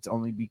Header. It's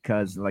only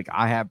because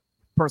I have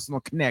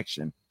personal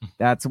connection.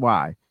 That's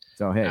why.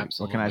 So hey,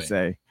 Absolutely. What can I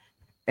say?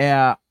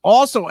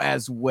 Also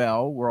as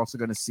well, we're also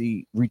going to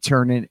see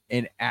returning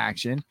in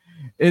action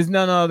is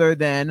none other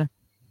than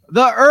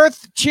the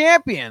Earth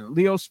Champion,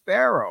 Leo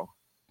Sparrow.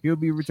 He'll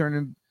be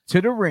returning to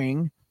the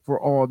ring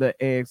for all the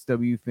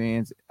AXW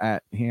fans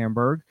at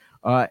Hamburg.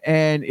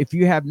 And if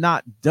you have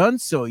not done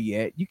so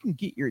yet, you can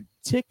get your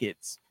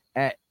tickets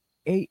at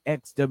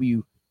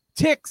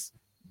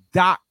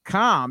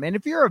AXWTix.com. And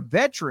if you're a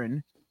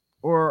veteran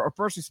or a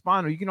first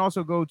responder, you can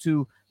also go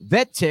to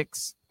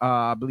vettix,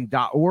 I believe,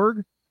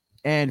 .org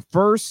and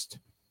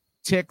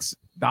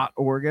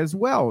firsttix.org as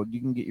well. You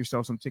can get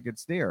yourself some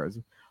tickets there.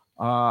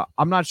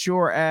 I'm not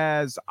sure,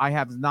 as I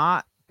have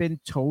not been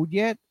told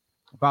yet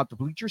about the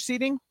bleacher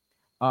seating.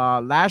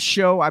 Last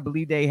show, I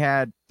believe they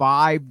had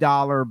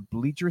 $5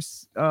 bleacher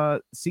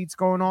seats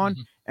going on,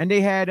 and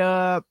they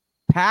had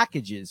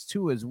packages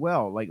too as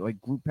well, like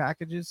group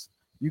packages.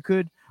 You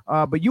could,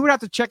 but you would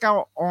have to check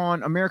out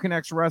on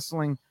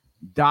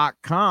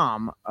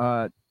AmericanXWrestling.com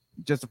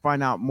just to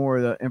find out more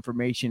of the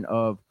information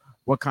of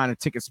what kind of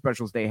ticket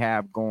specials they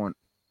have going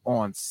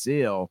on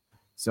sale.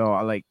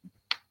 So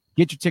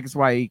get your tickets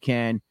while you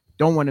can.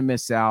 Don't want to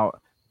miss out.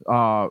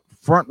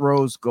 Front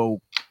rows go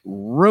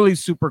really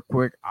super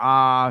quick.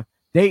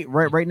 They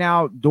right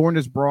now during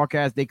this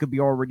broadcast, they could be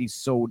already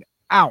sold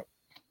out.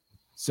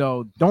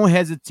 So don't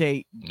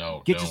hesitate.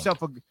 No, get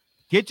yourself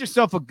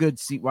a good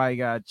seat while you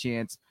got a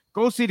chance.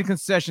 Go see the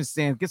concession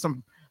stand. Get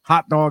some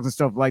hot dogs and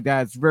stuff like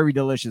that. It's very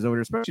delicious over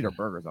there, especially their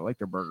burgers. I like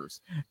their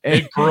burgers.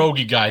 Big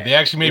pierogi guy. They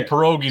actually made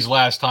pierogies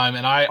last time,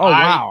 and I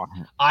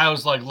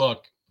was like,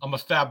 look, I'm a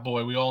fat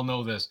boy. We all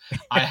know this.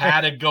 I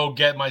had to go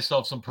get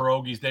myself some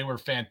pierogies. They were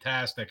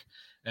fantastic.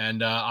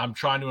 And I'm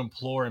trying to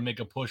implore and make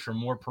a push for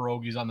more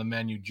pierogies on the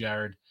menu,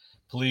 Jared.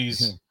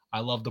 Please. I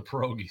love the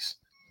pierogies.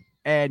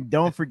 And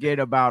don't forget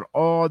about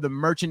all the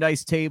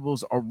merchandise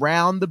tables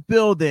around the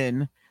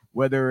building,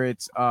 whether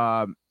it's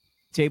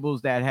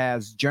tables that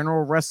has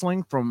general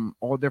wrestling from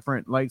all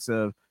different likes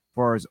of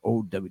far as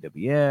old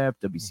WWF,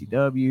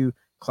 WCW,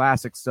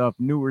 classic stuff,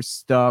 newer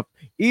stuff.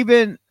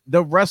 Even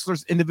the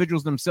wrestlers,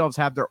 individuals themselves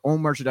have their own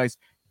merchandise,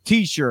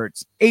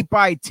 t-shirts,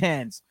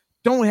 8x10s.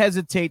 Don't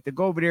hesitate to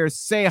go over there,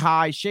 say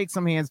hi, shake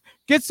some hands,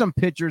 get some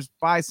pictures,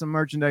 buy some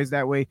merchandise.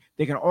 That way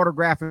they can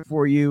autograph it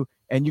for you,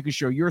 and you can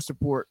show your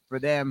support for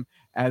them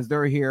as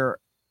they're here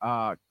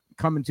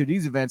coming to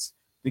these events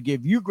to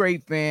give you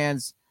great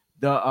fans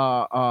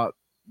the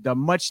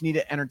much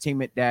needed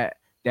entertainment that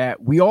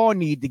we all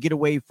need to get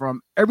away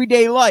from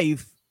everyday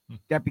life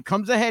that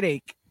becomes a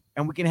headache,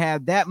 and we can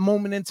have that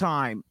moment in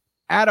time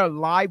at a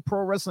live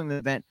pro wrestling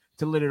event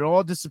to let it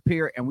all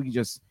disappear, and we can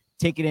just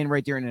take it in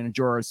right there and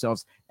enjoy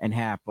ourselves and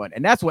have fun.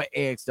 And that's what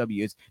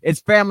AXW is. It's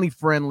family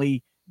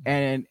friendly,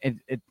 and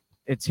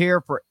it's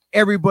here for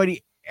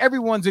everybody.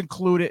 Everyone's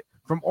included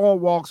from all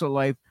walks of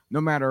life, no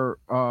matter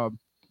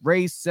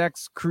race,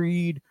 sex,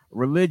 creed,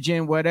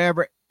 religion,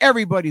 whatever.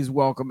 Everybody's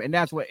welcome, and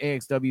that's what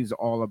AXW is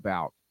all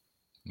about.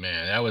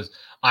 Man,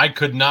 I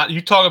could not. You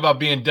talk about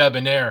being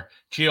debonair,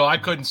 Gio. I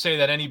couldn't say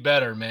that any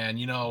better, man.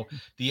 You know,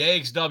 the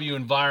AXW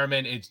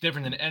environment, it's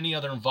different than any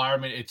other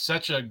environment. It's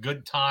such a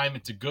good time.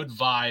 It's a good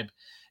vibe.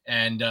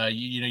 And,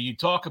 you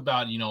talk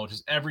about,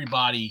 just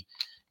everybody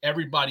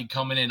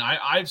coming in.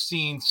 I've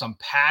seen some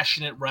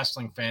passionate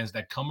wrestling fans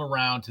that come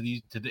around to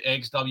the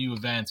AXW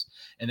events,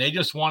 and they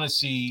just want to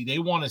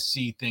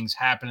see things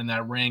happen in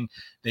that ring.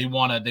 They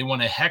want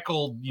to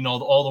heckle,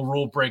 all the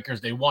rule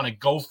breakers. They want to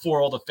go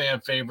for all the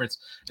fan favorites,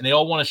 and they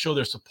all want to show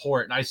their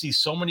support. And I see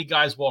so many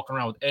guys walking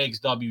around with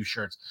AXW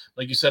shirts,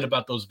 like you said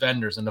about those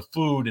vendors and the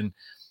food, and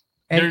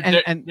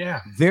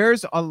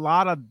there's a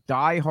lot of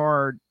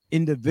diehard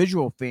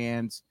individual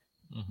fans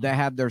that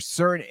have their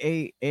certain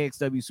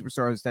AXW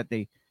superstars that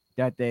they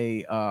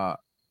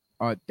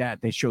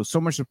show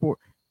so much support.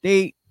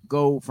 They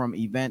go from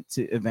event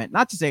to event,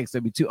 not just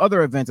AXW, to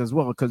other events as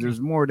well, because there's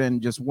more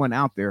than just one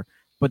out there.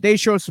 But they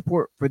show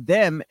support for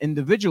them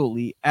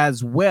individually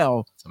as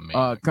well,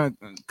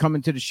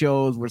 coming to the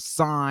shows with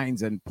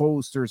signs and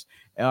posters.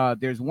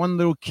 There's one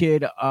little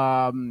kid.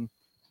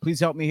 Please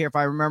help me here if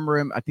I remember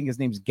him. I think his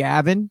name's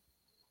Gavin.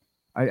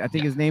 I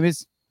think his name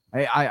is.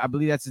 I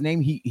believe that's his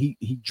name.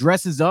 He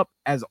dresses up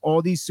as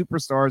all these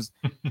superstars,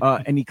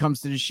 and he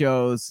comes to the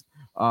shows.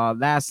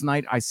 Last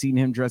night I seen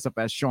him dress up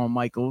as Shawn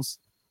Michaels.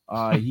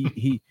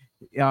 He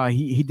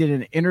did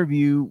an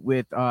interview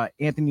with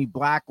Anthony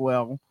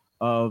Blackwell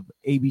of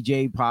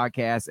ABJ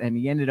podcast, and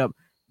he ended up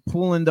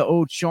pulling the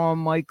old Shawn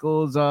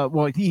Michaels.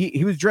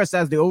 He was dressed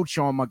as the old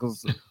Shawn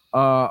Michaels,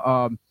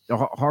 the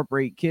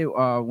Heartbreak Kid,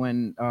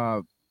 when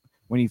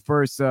he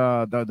first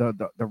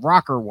the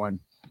rocker one.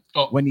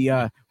 Oh. When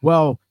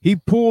he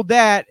pulled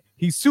that,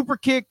 he super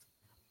kicked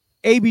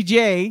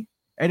ABJ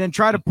and then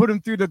tried to put him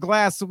through the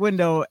glass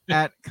window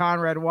at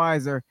Conrad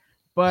Weiser.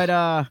 But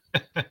enough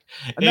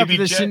of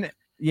this.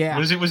 Yeah.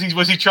 Was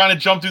he trying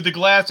to jump through the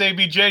glass,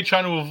 ABJ,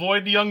 trying to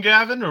avoid the young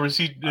Gavin, or was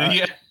he?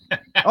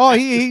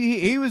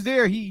 He was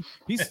there. He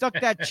stuck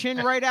that chin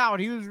right out.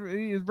 He was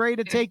ready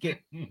to take it.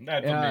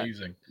 That's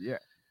amazing.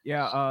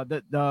 Yeah.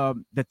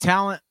 The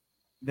talent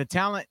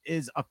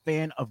is a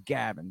fan of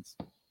Gavin's.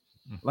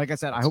 Like I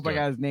said, I hope I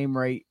got his name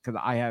right, because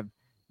I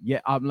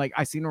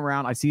seen him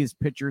around. I see his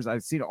pictures.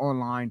 I've seen it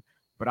online,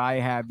 but I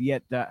have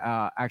yet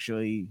to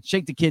actually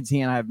shake the kid's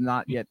hand. I have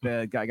not yet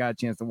got a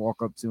chance to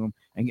walk up to him,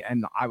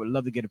 and I would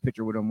love to get a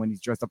picture with him when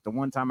he's dressed up. The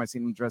one time I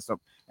seen him dressed up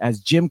as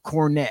Jim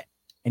Cornette,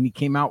 and he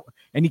came out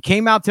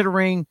to the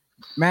ring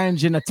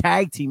managing a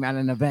tag team at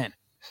an event,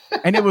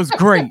 and it was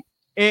great.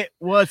 It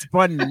was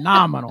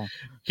phenomenal.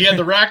 He had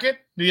the racket?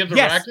 Did he have the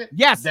racket?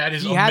 Yes. That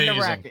is amazing. He had the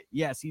racket.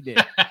 Yes, he did.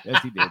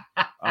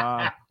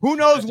 Who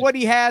knows what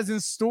he has in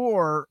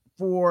store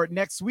for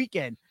next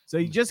weekend? So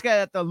you just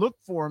got to look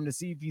for him to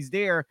see if he's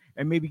there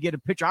and maybe get a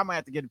picture. I might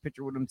have to get a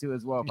picture with him too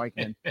as well if I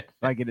can, if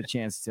I get a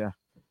chance to.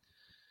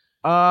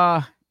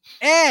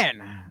 And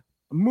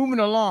moving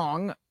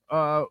along,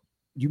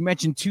 you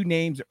mentioned two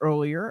names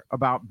earlier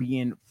about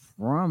being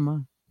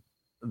from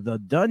the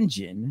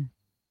dungeon,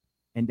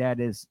 and that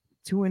is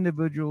two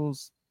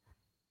individuals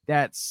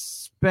that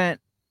spent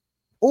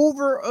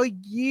over a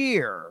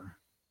year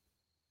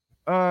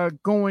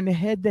going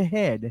head to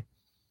head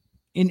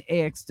in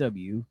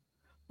AXW.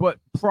 But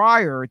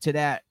prior to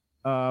that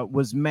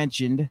was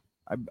mentioned,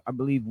 I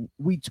believe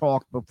we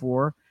talked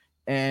before,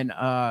 and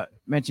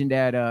mentioned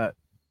that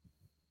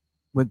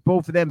with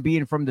both of them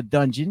being from the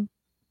dungeon,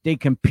 they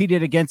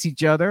competed against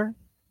each other.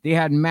 They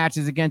had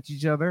matches against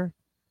each other,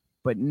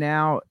 but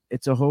now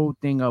it's a whole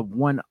thing of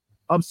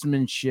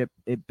one-upsmanship.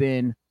 It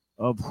been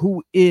of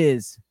who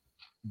is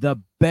the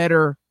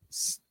better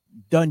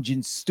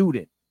dungeon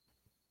student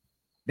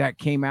that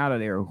came out of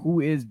there, who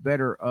is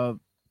better of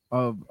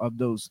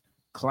those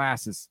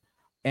classes,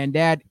 and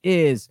that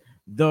is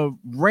the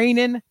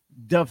reigning,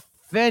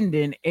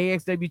 defending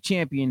AXW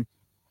champion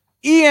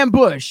Ian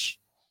Bush,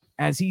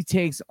 as he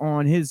takes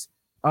on his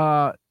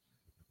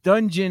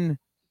dungeon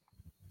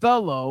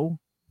fellow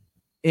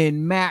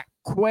in Matt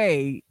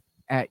Quay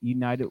at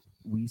United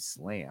We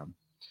Slam.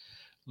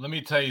 Let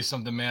me tell you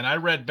something, man. I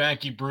read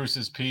Banky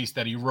Bruce's piece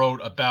that he wrote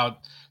about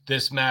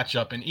this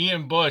matchup, and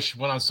Ian Bush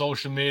went on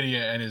social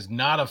media and is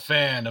not a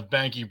fan of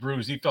Banky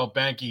Bruce. He felt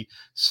Banky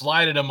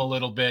slighted him a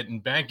little bit,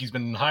 and Banky's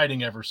been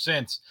hiding ever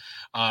since.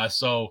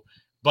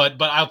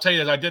 But I'll tell you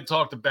this, I did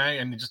talk to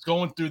Banky, and just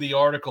going through the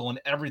article and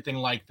everything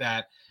like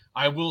that,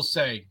 I will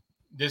say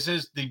this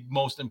is the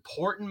most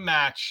important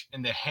match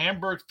in the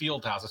Hamburg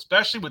Fieldhouse,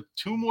 especially with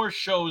 2 more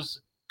shows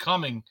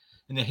coming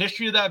in the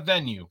history of that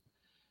venue.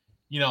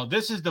 You know,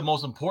 this is the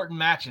most important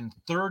match in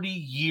 30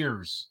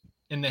 years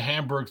in the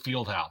Hamburg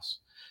Fieldhouse.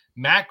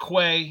 Matt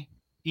Quay,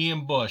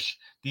 Ian Bush,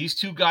 these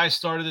 2 guys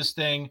started this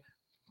thing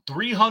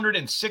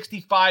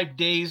 365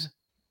 days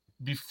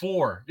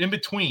before, in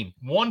between,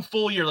 1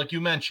 full year, like you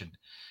mentioned.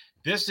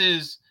 This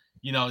is,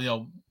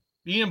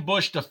 Ian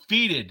Bush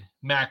defeated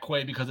Matt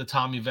Quay because of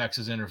Tommy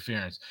Vex's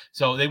interference.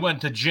 So they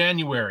went to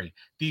January.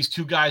 These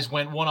 2 guys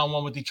went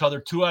one-on-one with each other,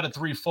 2 out of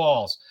 3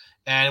 falls.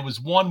 And it was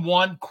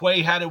 1-1.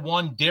 Quay had it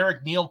won.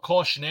 Derek Neal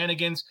called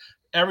shenanigans.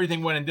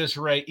 Everything went in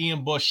disarray.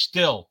 Ian Bush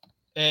still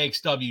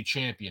AXW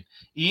champion.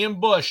 Ian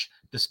Bush,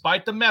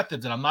 despite the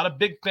methods, and I'm not a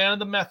big fan of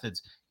the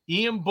methods,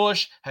 Ian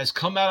Bush has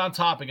come out on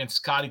top against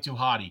Scotty 2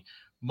 Hotty,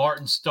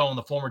 Martin Stone,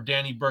 the former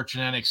Danny Burch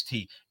in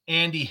NXT,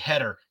 Andy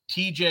Header,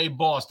 TJ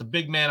Boss, the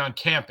big man on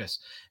campus.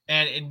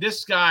 And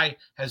this guy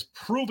has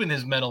proven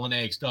his mettle in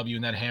AXW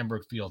in that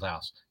Hamburg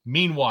Fieldhouse.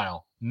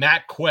 Meanwhile,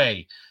 Matt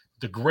Quay,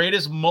 the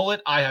greatest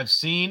mullet I have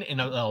seen in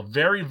a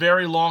very,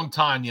 very long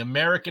time, the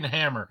American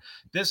Hammer.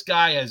 This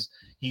guy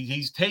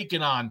he's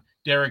taken on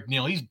Derek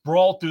Neal. He's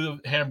brawled through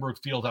the Hamburg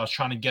Fieldhouse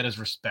trying to get his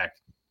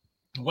respect.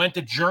 Went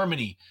to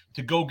Germany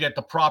to go get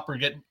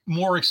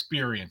more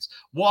experience.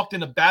 Walked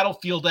into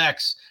Battlefield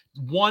X,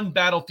 won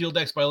Battlefield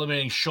X by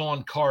eliminating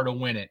Sean Carr to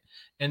win it.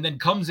 And then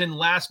comes in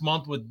last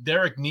month with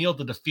Derek Neal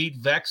to defeat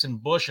Vex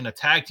and Bush in a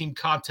tag team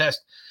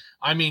contest.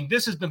 I mean,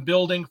 this has been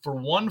building for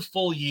 1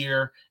 full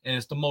year, and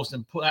it's the most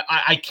important.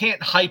 I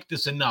can't hype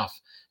this enough.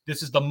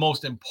 This is the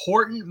most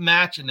important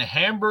match in the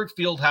Hamburg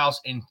Fieldhouse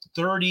in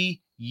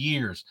 30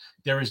 years.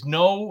 There is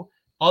no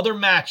other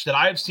match that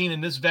I've seen in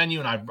this venue,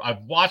 and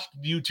I've watched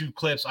YouTube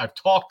clips. I've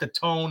talked to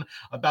Tone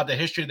about the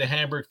history of the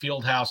Hamburg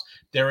Fieldhouse.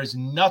 There is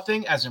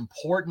nothing as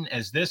important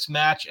as this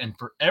match, and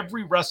for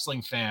every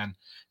wrestling fan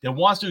that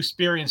wants to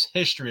experience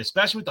history,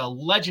 especially with a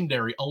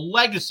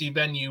legacy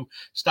venue,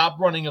 stop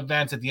running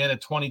events at the end of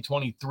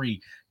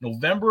 2023.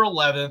 November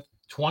 11th,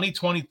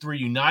 2023,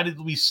 United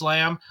We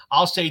Slam.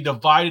 I'll say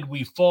divided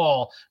we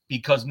fall,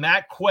 because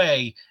Matt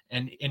Quay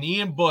and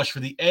Ian Bush for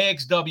the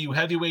AXW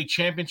Heavyweight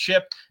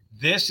Championship,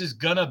 this is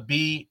going to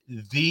be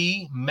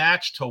the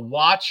match to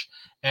watch,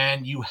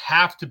 and you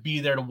have to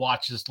be there to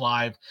watch this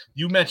live.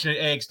 You mentioned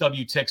it,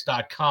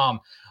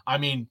 AXWTix.com. I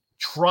mean,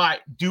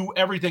 do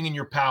everything in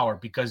your power,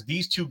 because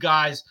these 2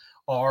 guys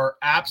are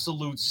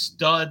absolute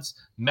studs.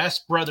 Mess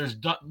Brothers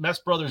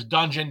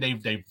Dungeon.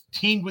 They've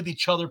teamed with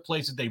each other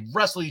places. They've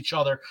wrestled each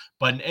other.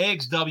 But in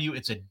AXW,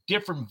 it's a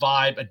different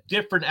vibe, a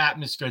different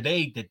atmosphere.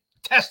 They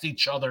test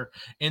each other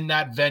in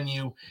that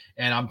venue.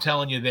 And I'm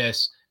telling you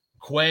this,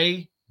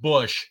 Quay,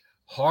 Bush,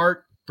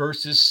 heart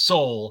versus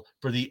soul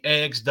for the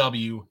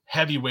AXW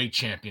Heavyweight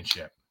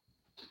Championship.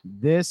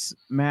 This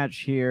match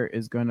here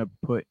is going to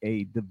put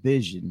a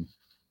division.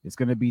 It's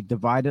going to be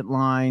divided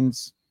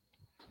lines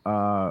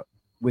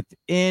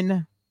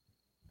within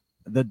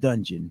the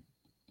dungeon,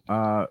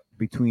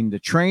 between the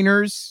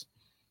trainers,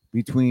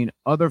 between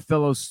other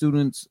fellow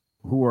students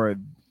who are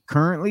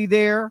currently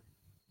there,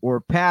 or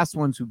past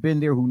ones who've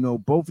been there, who know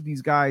both of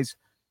these guys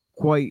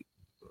quite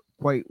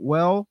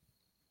well.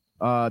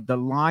 The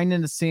line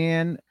in the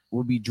sand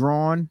will be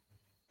drawn,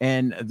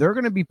 and they're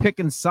going to be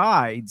picking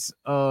sides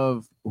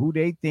of who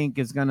they think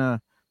is going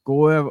to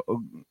go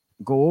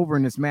over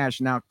in this match.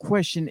 Now,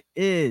 question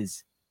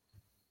is,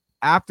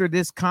 after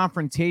this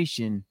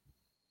confrontation,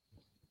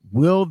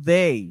 will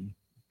they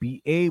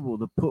be able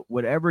to put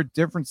whatever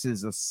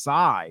differences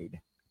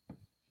aside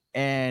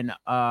and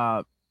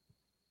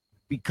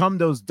become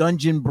those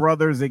dungeon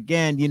brothers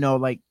again?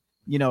 Because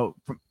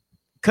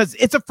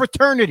it's a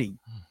fraternity.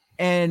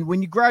 And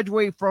when you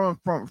graduate from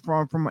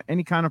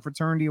any kind of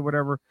fraternity or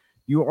whatever,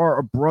 you are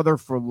a brother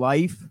for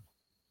life.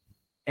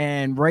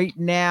 And right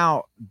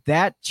now,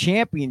 that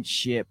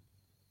championship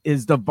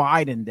is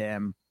dividing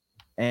them.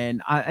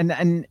 And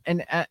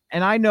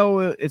I know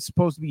it's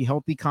supposed to be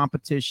healthy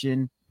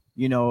competition.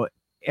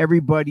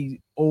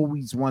 everybody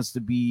always wants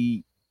to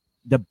be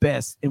the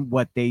best in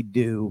what they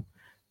do.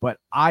 But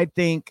I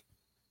think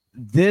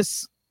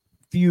this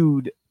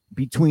feud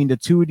between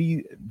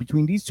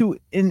these two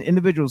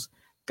individuals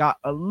got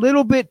a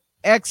little bit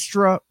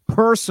extra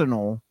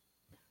personal.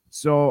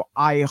 So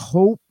I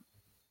hope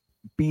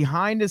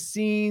behind the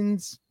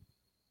scenes,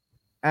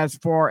 as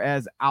far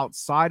as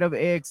outside of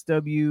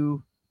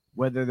AXW,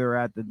 whether they're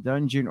at the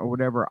dungeon or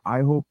whatever,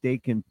 I hope they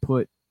can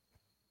put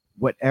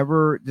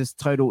whatever this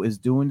title is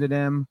doing to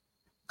them,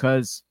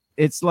 because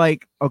it's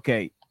like,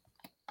 okay,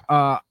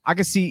 I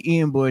can see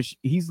Ian Bush.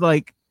 He's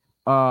like,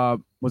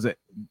 was it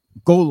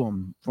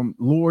Golem from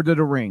Lord of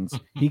the Rings?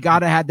 He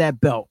gotta have that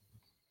belt.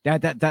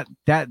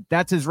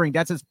 That's his ring.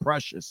 That's his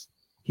precious.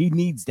 He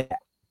needs that.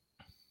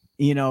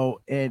 You know,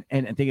 and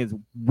the thing is,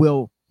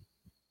 will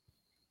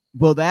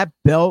that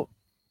belt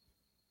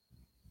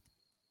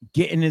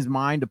get in his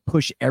mind to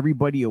push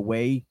everybody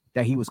away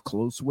that he was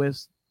close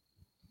with?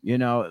 You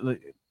know,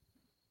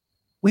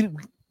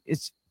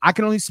 I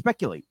can only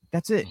speculate.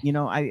 That's it. You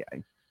know,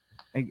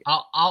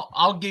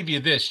 I'll give you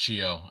this,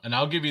 Chio, and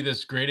I'll give you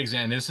this great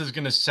example. This is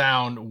going to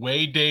sound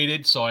way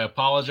dated, so I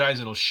apologize.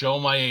 It'll show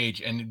my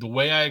age, and the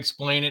way I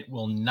explain it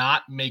will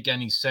not make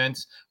any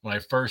sense when I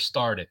first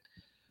started.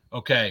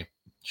 Okay,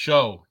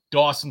 show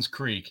Dawson's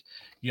Creek.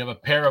 You have a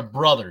pair of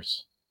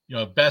brothers, you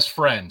know, best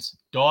friends,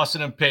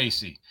 Dawson and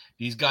Pacey.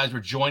 These guys were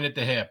joined at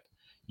the hip.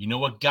 You know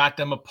what got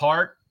them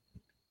apart?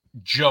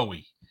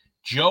 Joey.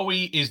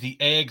 Joey is the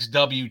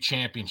AXW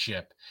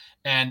championship.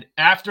 And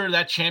after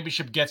that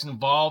championship gets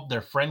involved,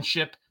 their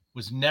friendship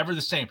was never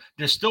the same.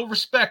 There's still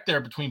respect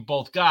there between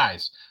both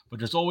guys, but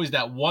there's always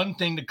that one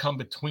thing to come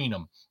between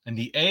them. And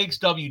the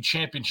AXW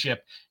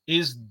championship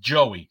is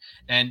Joey.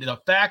 And the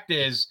fact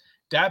is,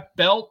 that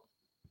belt,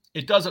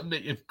 it doesn't,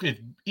 if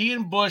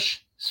Ian Bush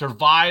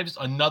survives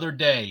another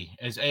day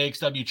as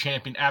AXW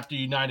champion after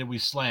United We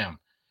Slam,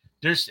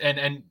 there's,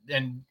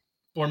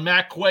 or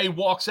Matt Quay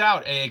walks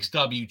out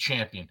AXW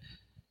champion,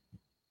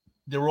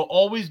 there will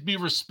always be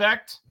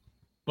respect.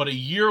 But a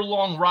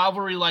year-long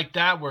rivalry like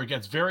that, where it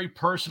gets very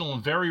personal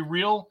and very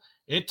real,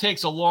 it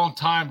takes a long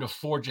time to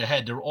forge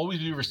ahead. There will always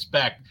be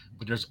respect,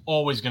 but there's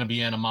always going to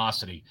be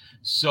animosity.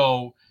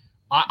 So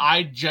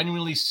I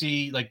genuinely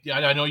see, like,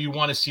 I know you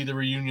want to see the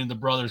reunion of the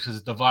brothers because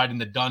it's dividing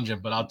the dungeon,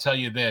 but I'll tell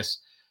you this,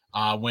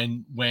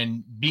 when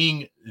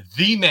being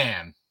the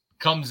man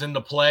comes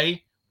into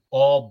play,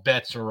 all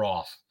bets are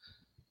off.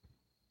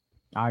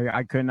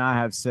 I could not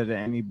have said it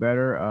any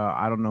better.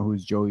 I don't know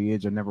who's Joey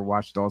is. I never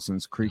watched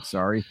Dawson's Creek.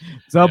 Sorry.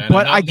 So, yeah,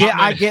 but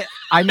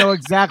I know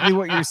exactly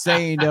what you're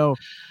saying though.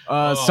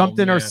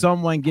 Something man. Or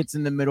someone gets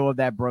in the middle of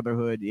that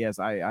brotherhood. Yes,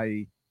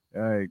 I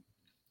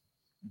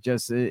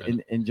just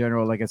in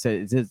general, like I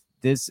said,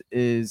 this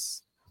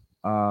is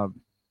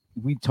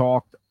we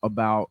talked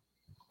about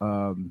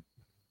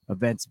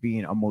events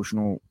being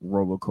emotional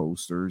roller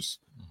coasters,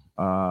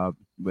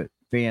 with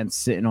fans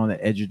sitting on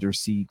the edge of their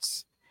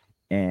seats.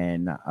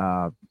 And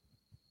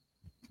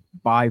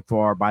by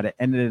the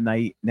end of the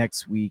night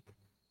next week,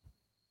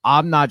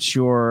 I'm not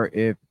sure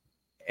if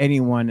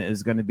anyone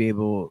is going to be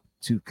able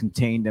to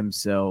contain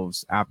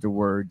themselves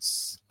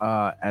afterwards.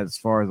 As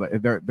far as like,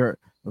 if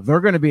they're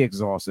going to be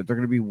exhausted, they're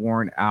going to be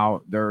worn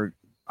out.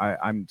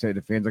 I'm saying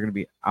the fans are going to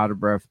be out of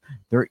breath.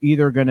 They're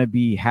either going to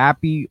be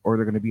happy or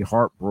they're going to be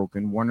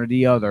heartbroken, one or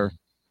the other.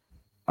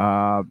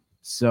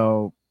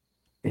 So.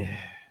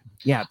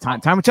 Yeah, time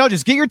will tell.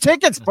 Just get your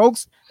tickets,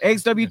 folks.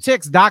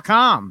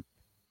 AXWTix.com.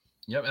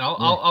 Yep, and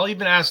I'll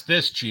even ask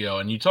this, Chio,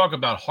 and you talk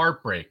about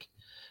heartbreak.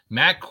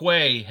 Matt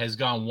Quay has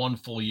gone one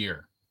full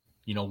year,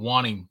 you know,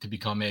 wanting to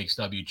become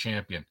AXW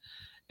champion.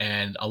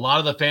 And a lot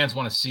of the fans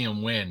want to see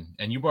him win.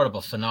 And you brought up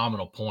a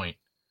phenomenal point.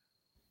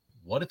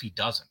 What if he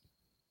doesn't?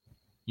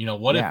 You know,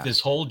 what if this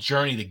whole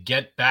journey to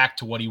get back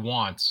to what he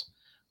wants,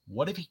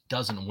 what if he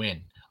doesn't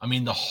win? I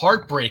mean, the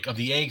heartbreak of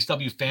the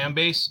AXW fan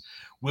base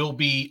will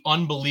be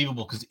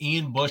unbelievable because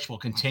Ian Bush will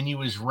continue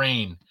his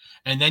reign.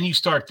 And then you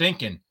start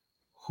thinking,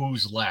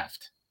 who's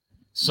left?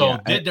 So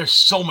there's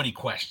so many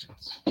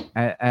questions.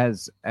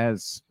 As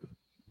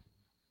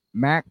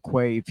Matt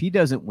Quay, if he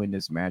doesn't win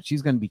this match,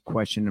 he's going to be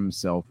questioning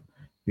himself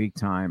big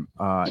time.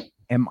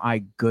 Am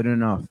I good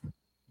enough?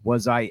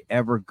 Was I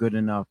ever good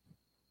enough?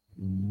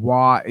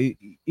 Why?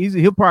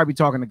 He'll probably be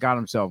talking to God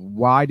himself.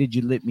 Why did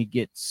you let me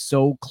get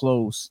so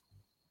close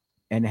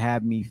and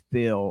have me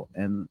fail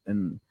and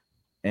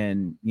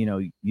you know,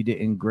 you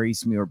didn't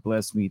grace me or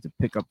bless me to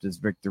pick up this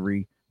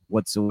victory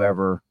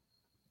whatsoever?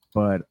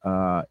 But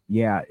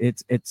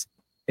it's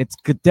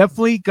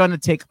definitely gonna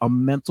take a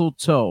mental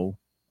toll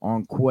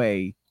on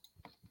Quay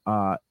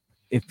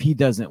if he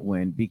doesn't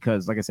win,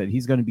 because like I said,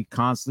 he's gonna be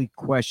constantly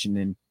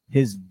questioning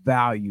his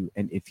value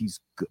and if he's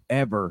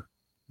ever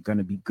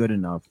gonna be good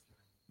enough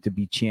to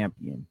be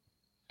champion.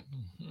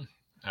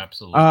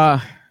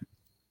 Absolutely.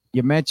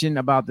 You mentioned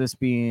about this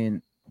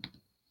being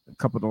a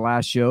couple of the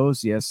last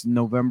shows. Yes,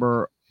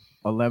 November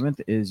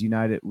 11th is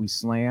United We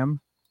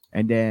Slam.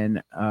 And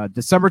then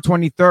December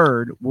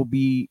 23rd will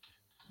be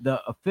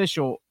the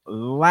official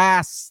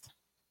last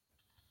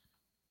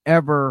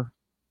ever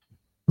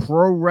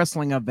pro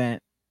wrestling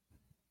event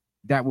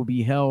that will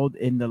be held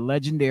in the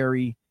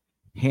legendary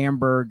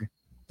Hamburg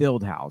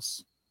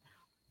Fieldhouse.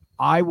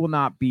 I will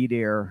not be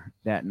there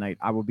that night.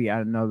 I will be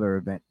at another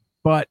event.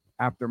 But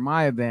after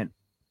my event,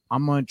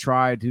 I'm going to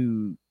try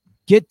to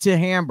get to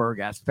Hamburg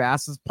as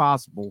fast as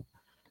possible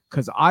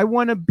because I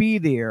want to be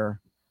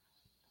there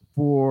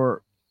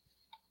for,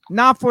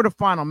 not for the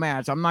final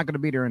match. I'm not going to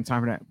be there in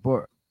time for that,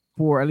 but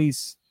for at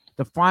least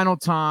the final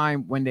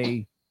time when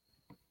they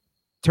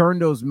turn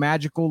those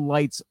magical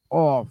lights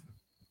off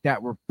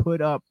that were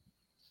put up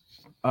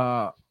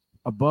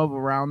above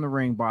around the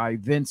ring by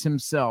Vince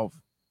himself.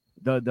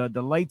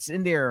 The lights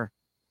in there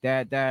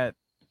that's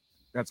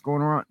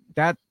going on.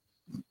 That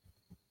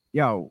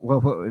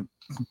well,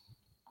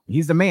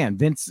 he's the man.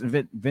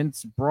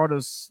 Vince brought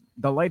us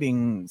the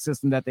lighting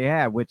system that they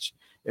have, which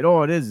it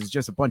is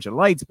just a bunch of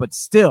lights, but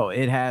still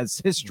it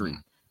has history.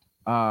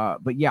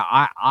 But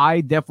yeah,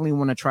 I definitely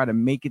want to try to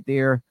make it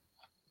there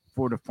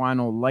for the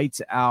final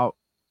lights out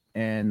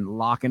and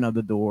locking of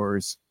the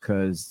doors,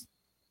 because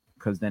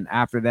then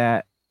after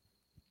that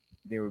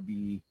there would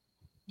be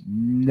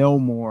no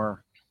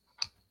more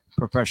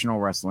professional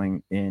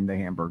wrestling in the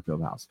Hamburg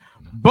Fieldhouse.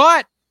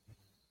 But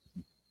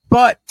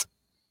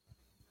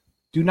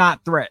do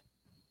not threat.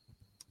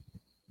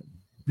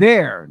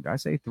 There, did I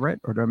say threat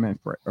or did I mean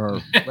threat or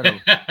whatever?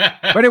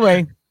 But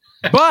anyway,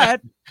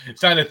 but it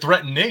sounded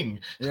threatening.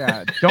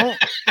 Yeah,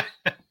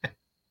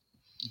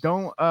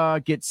 don't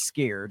get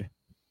scared,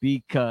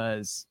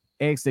 because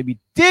AXW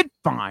did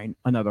find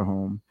another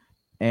home,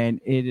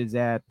 and it is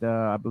at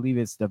I believe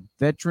it's the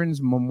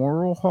Veterans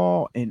Memorial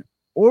Hall in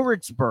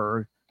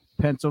Oricksburg,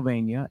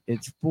 Pennsylvania.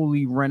 It's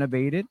fully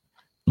renovated.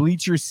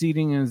 Bleacher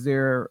seating is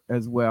there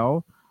as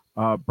well.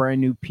 Brand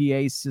new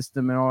PA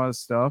system and all that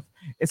stuff.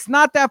 It's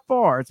not that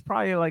far. It's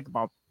probably like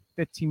about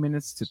 15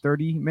 minutes to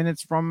 30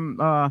 minutes from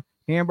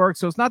Hamburg.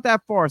 So it's not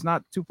that far. It's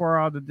not too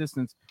far out of the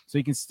distance. So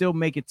you can still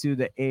make it to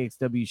the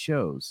AXW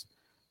shows.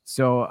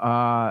 So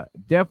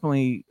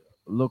definitely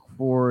look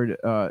forward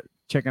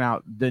checking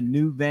out the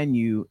new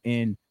venue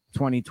in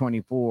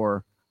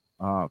 2024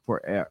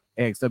 for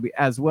AXW,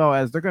 as well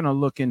as they're going to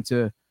look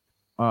into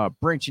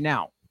branching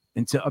out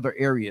into other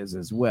areas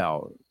as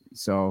well.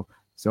 So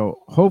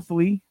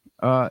hopefully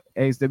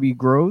AXW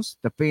grows,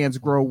 the fans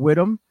grow with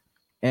them,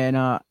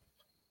 and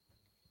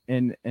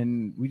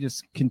we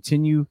just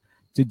continue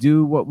to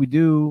do what we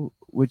do,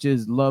 which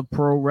is love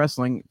pro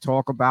wrestling,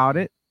 talk about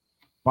it,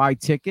 buy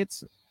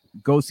tickets,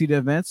 go see the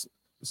events,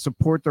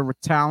 support the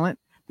talent.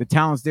 The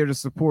talent's there to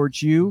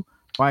support you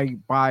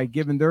by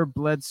giving their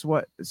blood,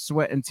 sweat,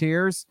 and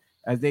tears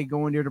as they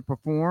go in there to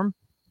perform.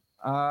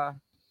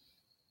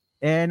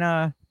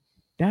 And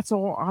that's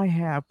all I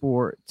have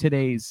for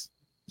today's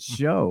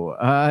show.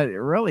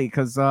 Really,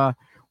 because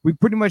we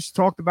pretty much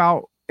talked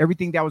about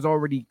everything that was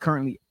already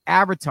currently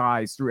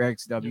advertised through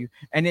AXW.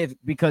 And if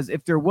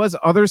there was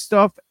other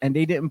stuff and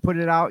they didn't put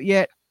it out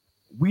yet,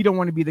 we don't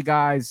want to be the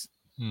guys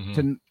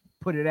to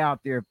put it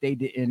out there if they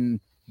didn't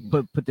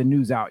put the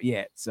news out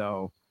yet.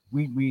 So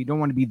we don't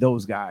want to be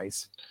those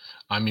guys.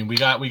 I mean, we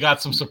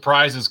got some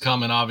surprises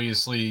coming,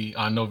 obviously,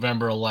 on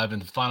November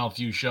 11th, final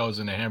few shows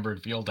in the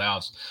Hamburg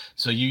Fieldhouse.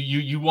 So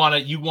you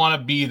want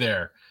to be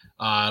there.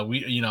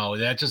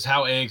 That's just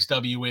how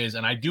AXW is.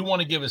 And I do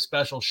want to give a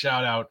special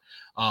shout out.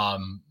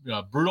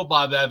 Brutal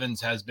Bob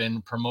Evans has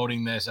been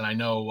promoting this, and I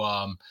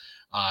know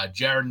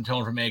Jared and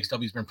Tone from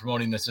AXW has been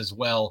promoting this as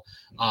well.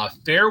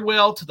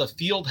 Farewell to the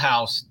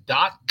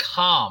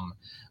Fieldhouse.com.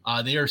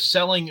 They are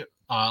selling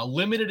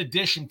limited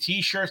edition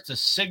t-shirts to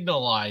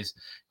symbolize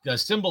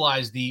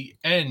the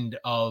end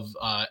of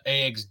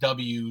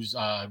AXW's,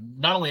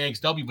 not only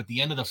AXW, but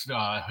the end of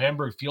the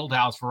Hamburg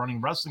Fieldhouse for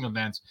running wrestling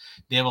events.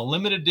 They have a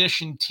limited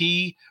edition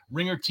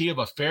ringer tee of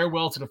a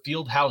Farewell to the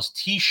Fieldhouse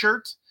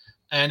t-shirt.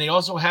 And they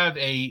also have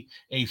a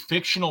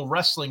fictional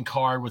wrestling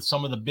card with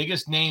some of the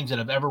biggest names that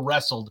have ever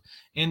wrestled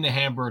in the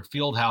Hamburg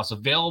Fieldhouse,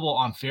 available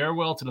on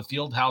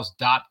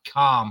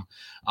farewelltothefieldhouse.com.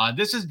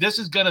 This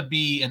is going to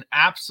be an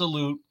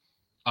absolute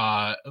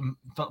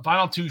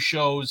final two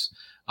shows.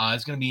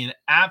 It's going to be an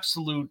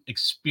absolute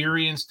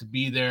experience to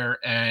be there.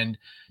 And,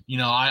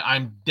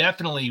 I'm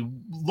definitely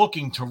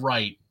looking to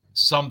write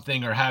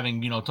something, or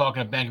having,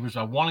 talking to bankers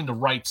about wanting to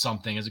write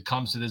something as it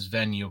comes to this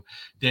venue.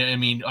 I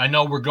mean, I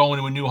know we're going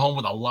to a new home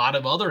with a lot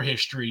of other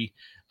history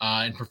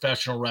in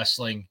professional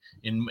wrestling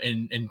in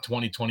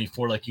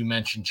 2024, like you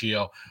mentioned,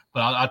 Gio.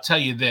 But I'll tell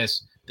you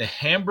this, the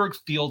Hamburg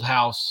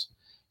Fieldhouse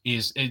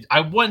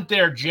I went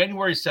there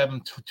January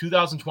 7th,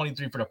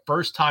 2023 for the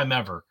first time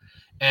ever.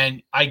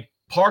 And I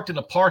parked in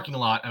the parking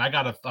lot, and I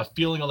got a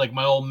feeling of like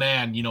my old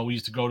man. We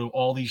used to go to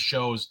all these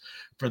shows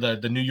for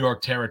the New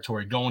York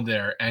territory, going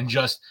there, and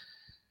just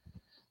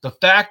the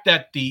fact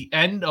that the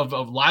end of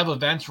live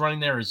events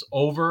running there is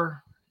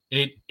over,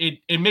 it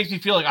makes me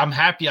feel like I'm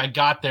happy I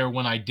got there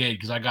when I did,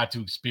 because I got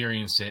to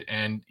experience it.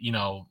 And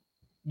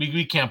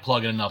we can't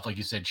plug it enough, like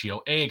you said, Chio.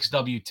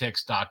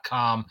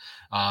 AXWTix.com.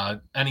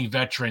 Any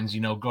veterans,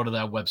 go to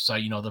that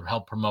website, they'll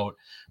help promote.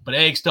 But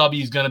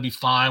AXW is going to be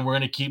fine. We're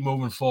going to keep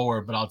moving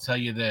forward. But I'll tell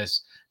you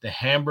this, the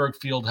Hamburg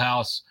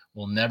Fieldhouse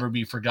will never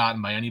be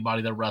forgotten by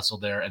anybody that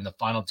wrestled there. And the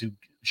final 2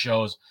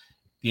 shows,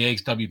 the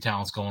AXW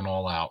talent's going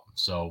all out.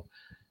 So,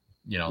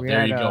 you go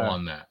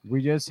on that.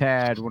 We just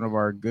had one of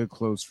our good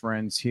close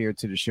friends here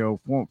to the show,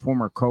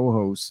 former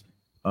co-host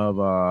of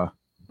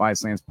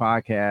BodySlams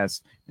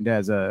podcast, and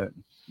that's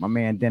my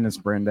man Dennis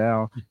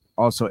Brandell,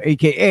 also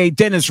aka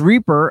Dennis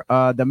Reaper,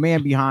 the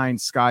man behind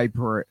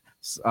Skybray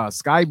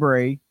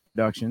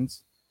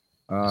Productions.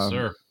 Yes,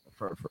 sir.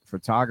 For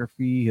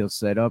photography, he'll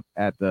set up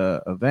at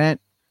the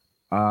event.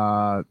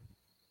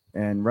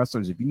 And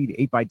wrestlers, if you need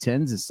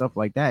 8x10s and stuff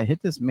like that,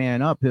 hit this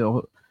man up.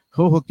 He'll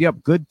hook you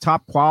up. Good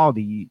top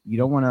quality. You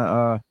don't want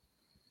to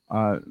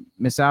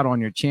miss out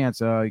on your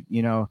chance.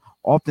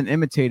 Often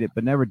imitated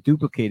but never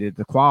duplicated.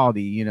 The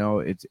quality,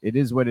 it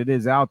is what it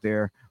is out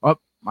there. Oh,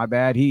 my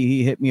bad.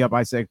 He hit me up.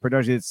 I said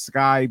production. It's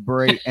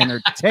Skybray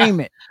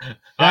Entertainment.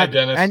 Hi,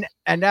 Dennis.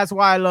 And that's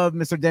why I love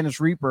Mr. Dennis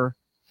Reaper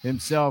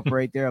himself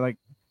right there. Like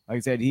I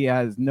said, he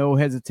has no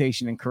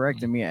hesitation in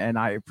correcting me, and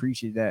I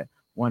appreciate that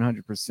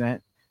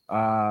 100%.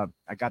 I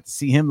got to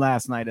see him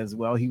last night as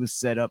well. He was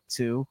set up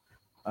too,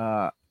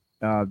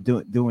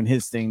 doing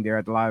his thing there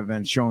at the live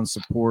event, showing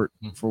support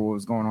for what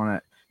was going on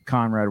at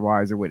Conrad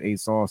Weiser with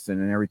Ace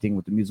Austin and everything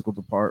with the musical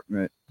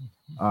department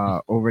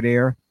over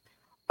there.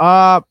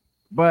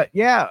 But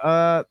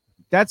yeah,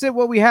 that's it.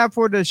 What we have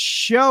for the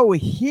show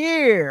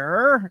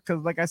here,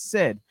 because like I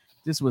said,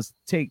 this was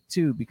take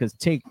 2 because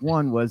take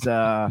 1 was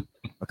a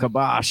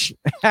kibosh.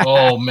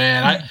 Oh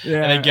man.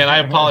 And again, I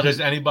apologize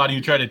to anybody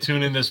who tried to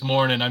tune in this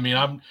morning. I mean,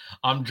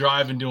 I'm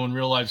driving doing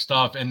real life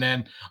stuff, and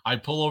then I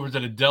pull over to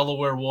the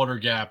Delaware Water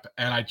Gap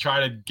and I try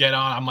to get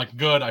on. I'm like,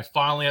 good, I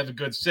finally have a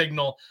good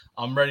signal.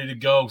 I'm ready to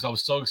go because I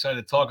was so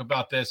excited to talk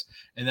about this.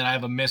 And then I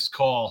have a missed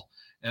call,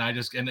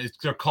 and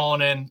they're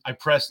calling in. I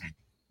pressed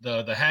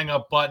the hang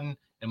up button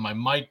and my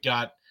mic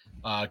got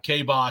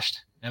kiboshed.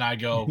 And I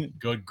go,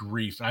 good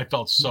grief. And I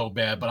felt so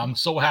bad, but I'm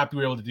so happy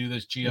we were able to do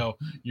this, Gio.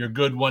 You're a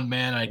good one,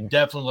 man. I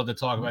definitely love to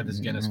talk about this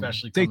again,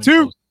 especially take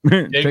 2.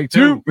 Take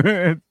 2.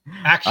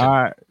 Action. All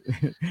right.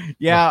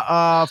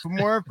 Yeah. For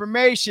more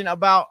information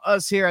about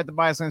us here at the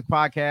BodySlams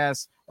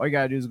Podcast, all you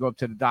got to do is go up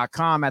to the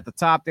 .com at the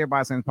top there,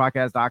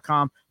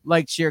 BodySlamspodcast.com.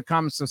 Like, share,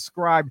 comment,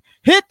 subscribe.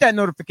 Hit that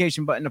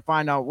notification button to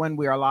find out when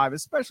we are live,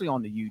 especially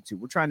on the YouTube.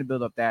 We're trying to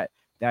build up that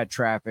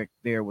traffic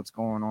there, what's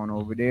going on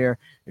over there.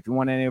 If you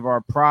want any of our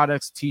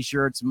products,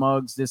 t-shirts,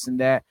 mugs, this and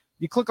that,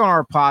 you click on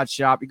our pod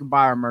shop. You can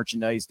buy our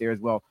merchandise there as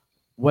well.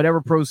 Whatever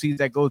proceeds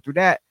that go through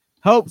that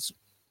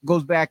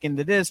goes back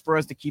into this for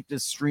us to keep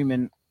this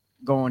streaming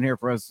going here,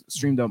 for us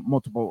stream to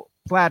multiple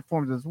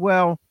platforms as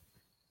well.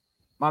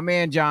 My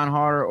man John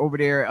Harder over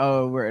there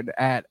over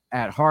at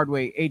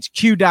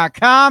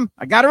hardwayhq.com.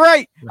 I got it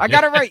right.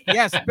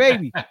 Yes,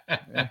 baby.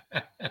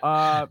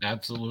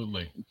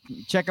 Absolutely.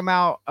 Check him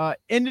out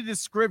in the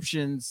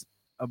descriptions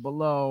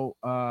below,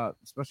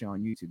 especially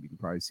on YouTube. You can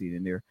probably see it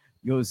in there.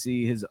 You'll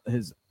see his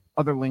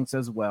other links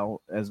as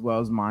well as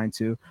mine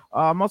too.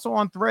 I'm also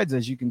on Threads,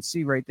 as you can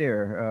see right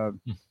there,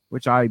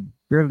 which I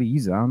barely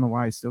use it. I don't know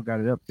why I still got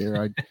it up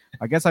there.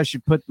 I guess I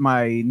should put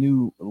my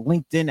new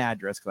LinkedIn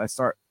address because I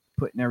start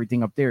putting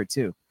everything up there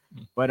too.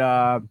 But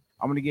I'm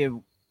gonna give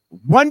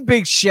one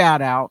big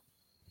shout out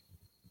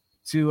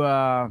to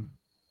a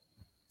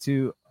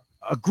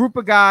group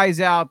of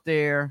guys out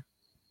there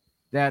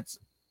that's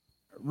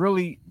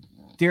really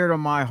dear to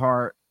my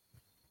heart,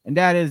 and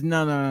that is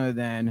none other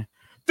than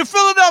the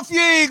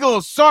Philadelphia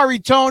Eagles. Sorry,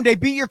 Tone, they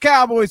beat your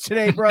Cowboys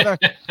today, brother.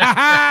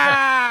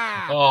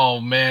 Oh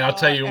man, I'll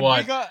tell you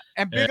what.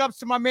 Big ups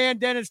to my man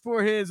Dennis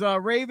for his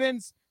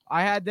Ravens.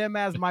 I had them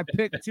as my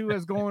pick too,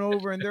 as going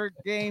over in their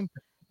game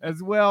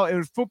as well. It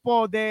was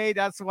football day.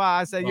 That's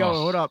why I said, yo,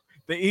 hold up.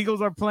 The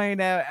Eagles are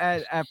playing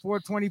at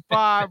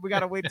 4:25. We got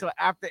to wait till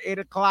after 8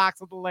 o'clock,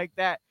 something like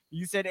that.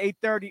 You said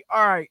 8:30.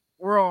 All right,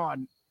 we're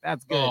on.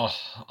 That's good. Oh,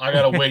 I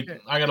gotta wait.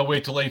 I gotta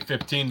wait till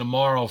 8:15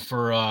 tomorrow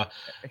for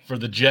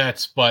the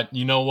Jets. But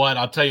you know what?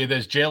 I'll tell you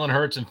this: Jalen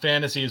Hurts in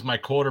fantasy is my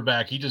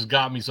quarterback. He just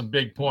got me some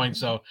big points.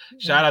 So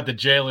shout out to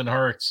Jalen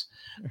Hurts.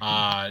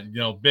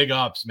 Big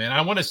ups, man.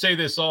 I want to say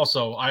this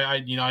also. I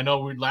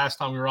know last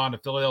time we were on, the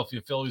Philadelphia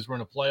Phillies were in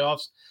the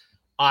playoffs.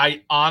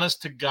 I,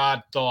 honest to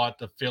God, thought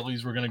the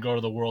Phillies were going to go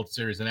to the World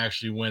Series and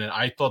actually win it.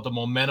 I thought the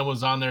momentum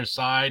was on their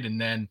side, and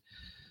then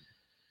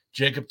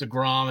Jacob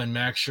deGrom and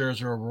Max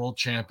Scherzer are world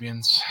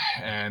champions,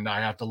 and I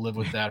have to live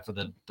with that for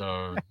the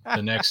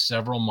next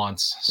several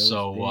months.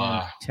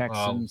 So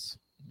Texans.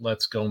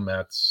 Let's go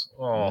Mets.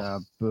 Oh,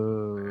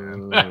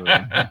 boo.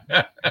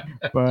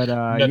 But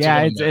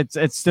yeah,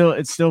 it's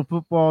still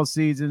football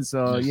season.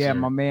 So yes, yeah, sir.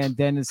 My man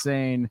Dennis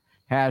saying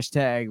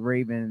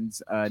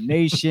 #Ravens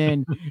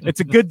Nation.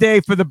 It's a good day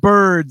for the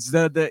birds,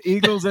 the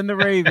Eagles and the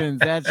Ravens.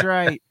 That's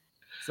right.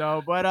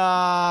 So,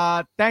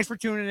 but thanks for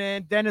tuning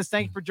in, Dennis.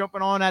 Thanks for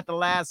jumping on at the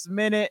last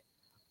minute.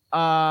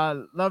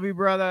 Love you,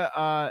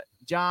 brother.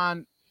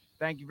 John,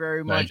 thank you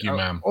very much. Thank you,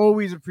 man.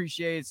 Always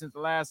appreciate it since the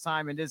last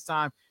time and this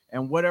time.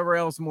 And whatever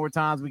else more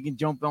times we can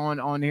jump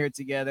on here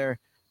together.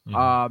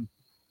 Mm-hmm.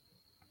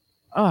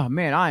 Oh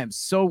man, I am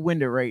so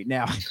winded right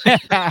now.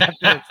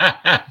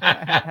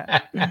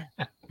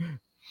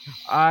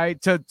 All right.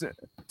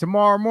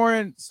 Tomorrow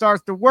morning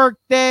starts the work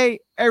day.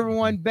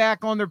 Everyone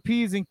back on their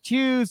P's and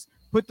Q's.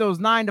 Put those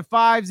 9 to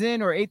 5s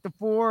in, or 8 to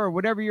 4, or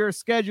whatever your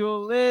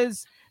schedule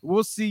is.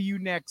 We'll see you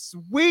next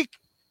week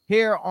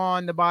here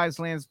on the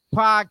BodySlams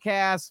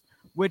podcast,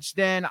 which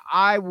then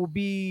I will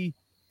be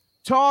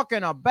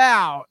talking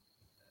about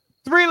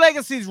Three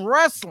Legacies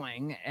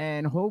Wrestling,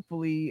 and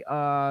hopefully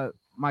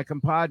my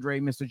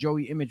compadre, Mr.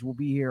 Joey Image, will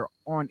be here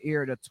on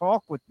air to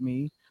talk with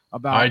me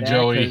about Hi,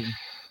 Joey.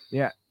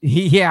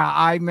 Yeah,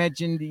 I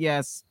mentioned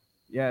yes,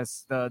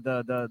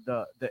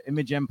 the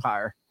Image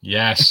Empire.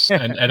 Yes,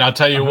 and I'll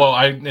tell you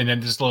what, and then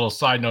just a little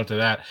side note to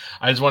that,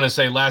 I just want to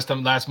say last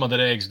month at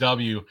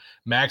AXW,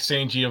 Max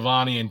St.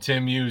 Giovanni and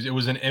Tim Hughes, it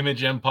was an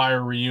Image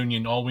Empire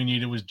reunion. All we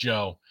needed was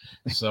Joe.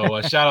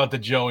 So shout out to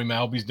Joey, man. I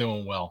hope he's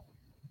doing well.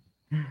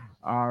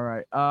 All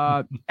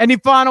right. Any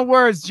final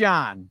words,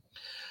 John?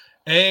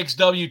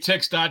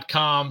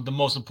 AXWTix.com, the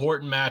most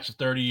important match of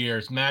 30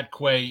 years. Matt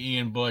Quay,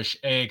 Ian Bush,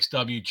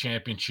 AXW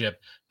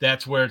Championship.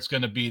 That's where it's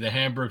going to be. The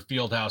Hamburg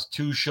Fieldhouse.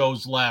 2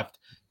 shows left.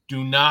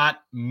 Do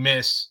not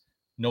miss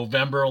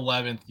November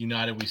 11th,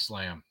 United We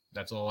Slam.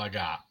 That's all I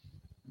got.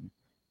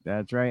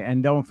 That's right.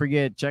 And don't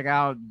forget, check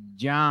out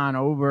John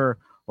over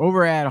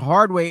at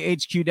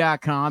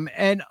hardwayhq.com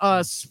and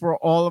us for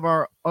all of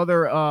our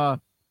other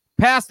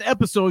past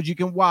episodes you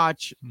can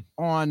watch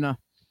on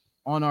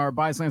our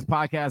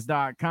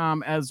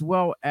BodySlamsPodcast.com, as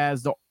well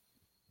as the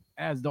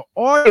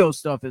audio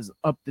stuff is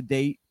up to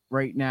date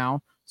right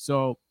now.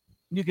 So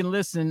you can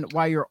listen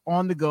while you're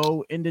on the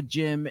go, in the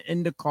gym,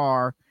 in the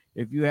car.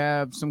 If you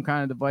have some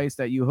kind of device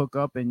that you hook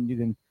up and you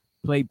can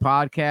play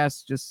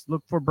podcasts, just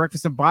look for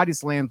Breakfast and Body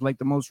Slams, like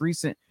the most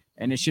recent,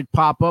 and it should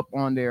pop up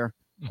on there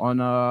on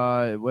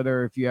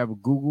whether if you have a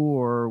Google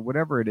or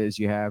whatever it is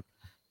you have.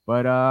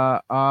 But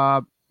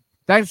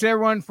thanks to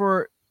everyone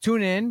for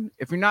tuning in.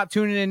 If you're not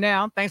tuning in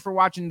now, thanks for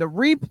watching the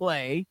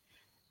replay,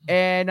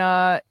 and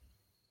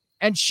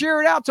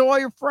share it out to all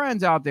your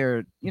friends out there,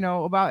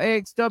 about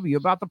AXW,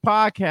 about the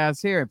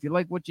podcast here. If you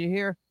like what you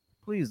hear,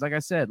 please, like I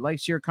said, like,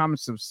 share,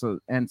 comment,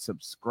 and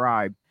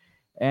subscribe.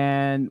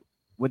 And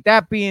with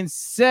that being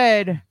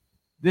said,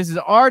 this is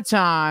our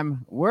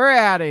time. We're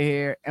out of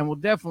here, and we'll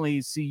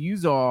definitely see you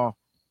all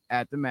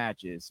at the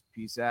matches.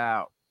 Peace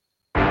out.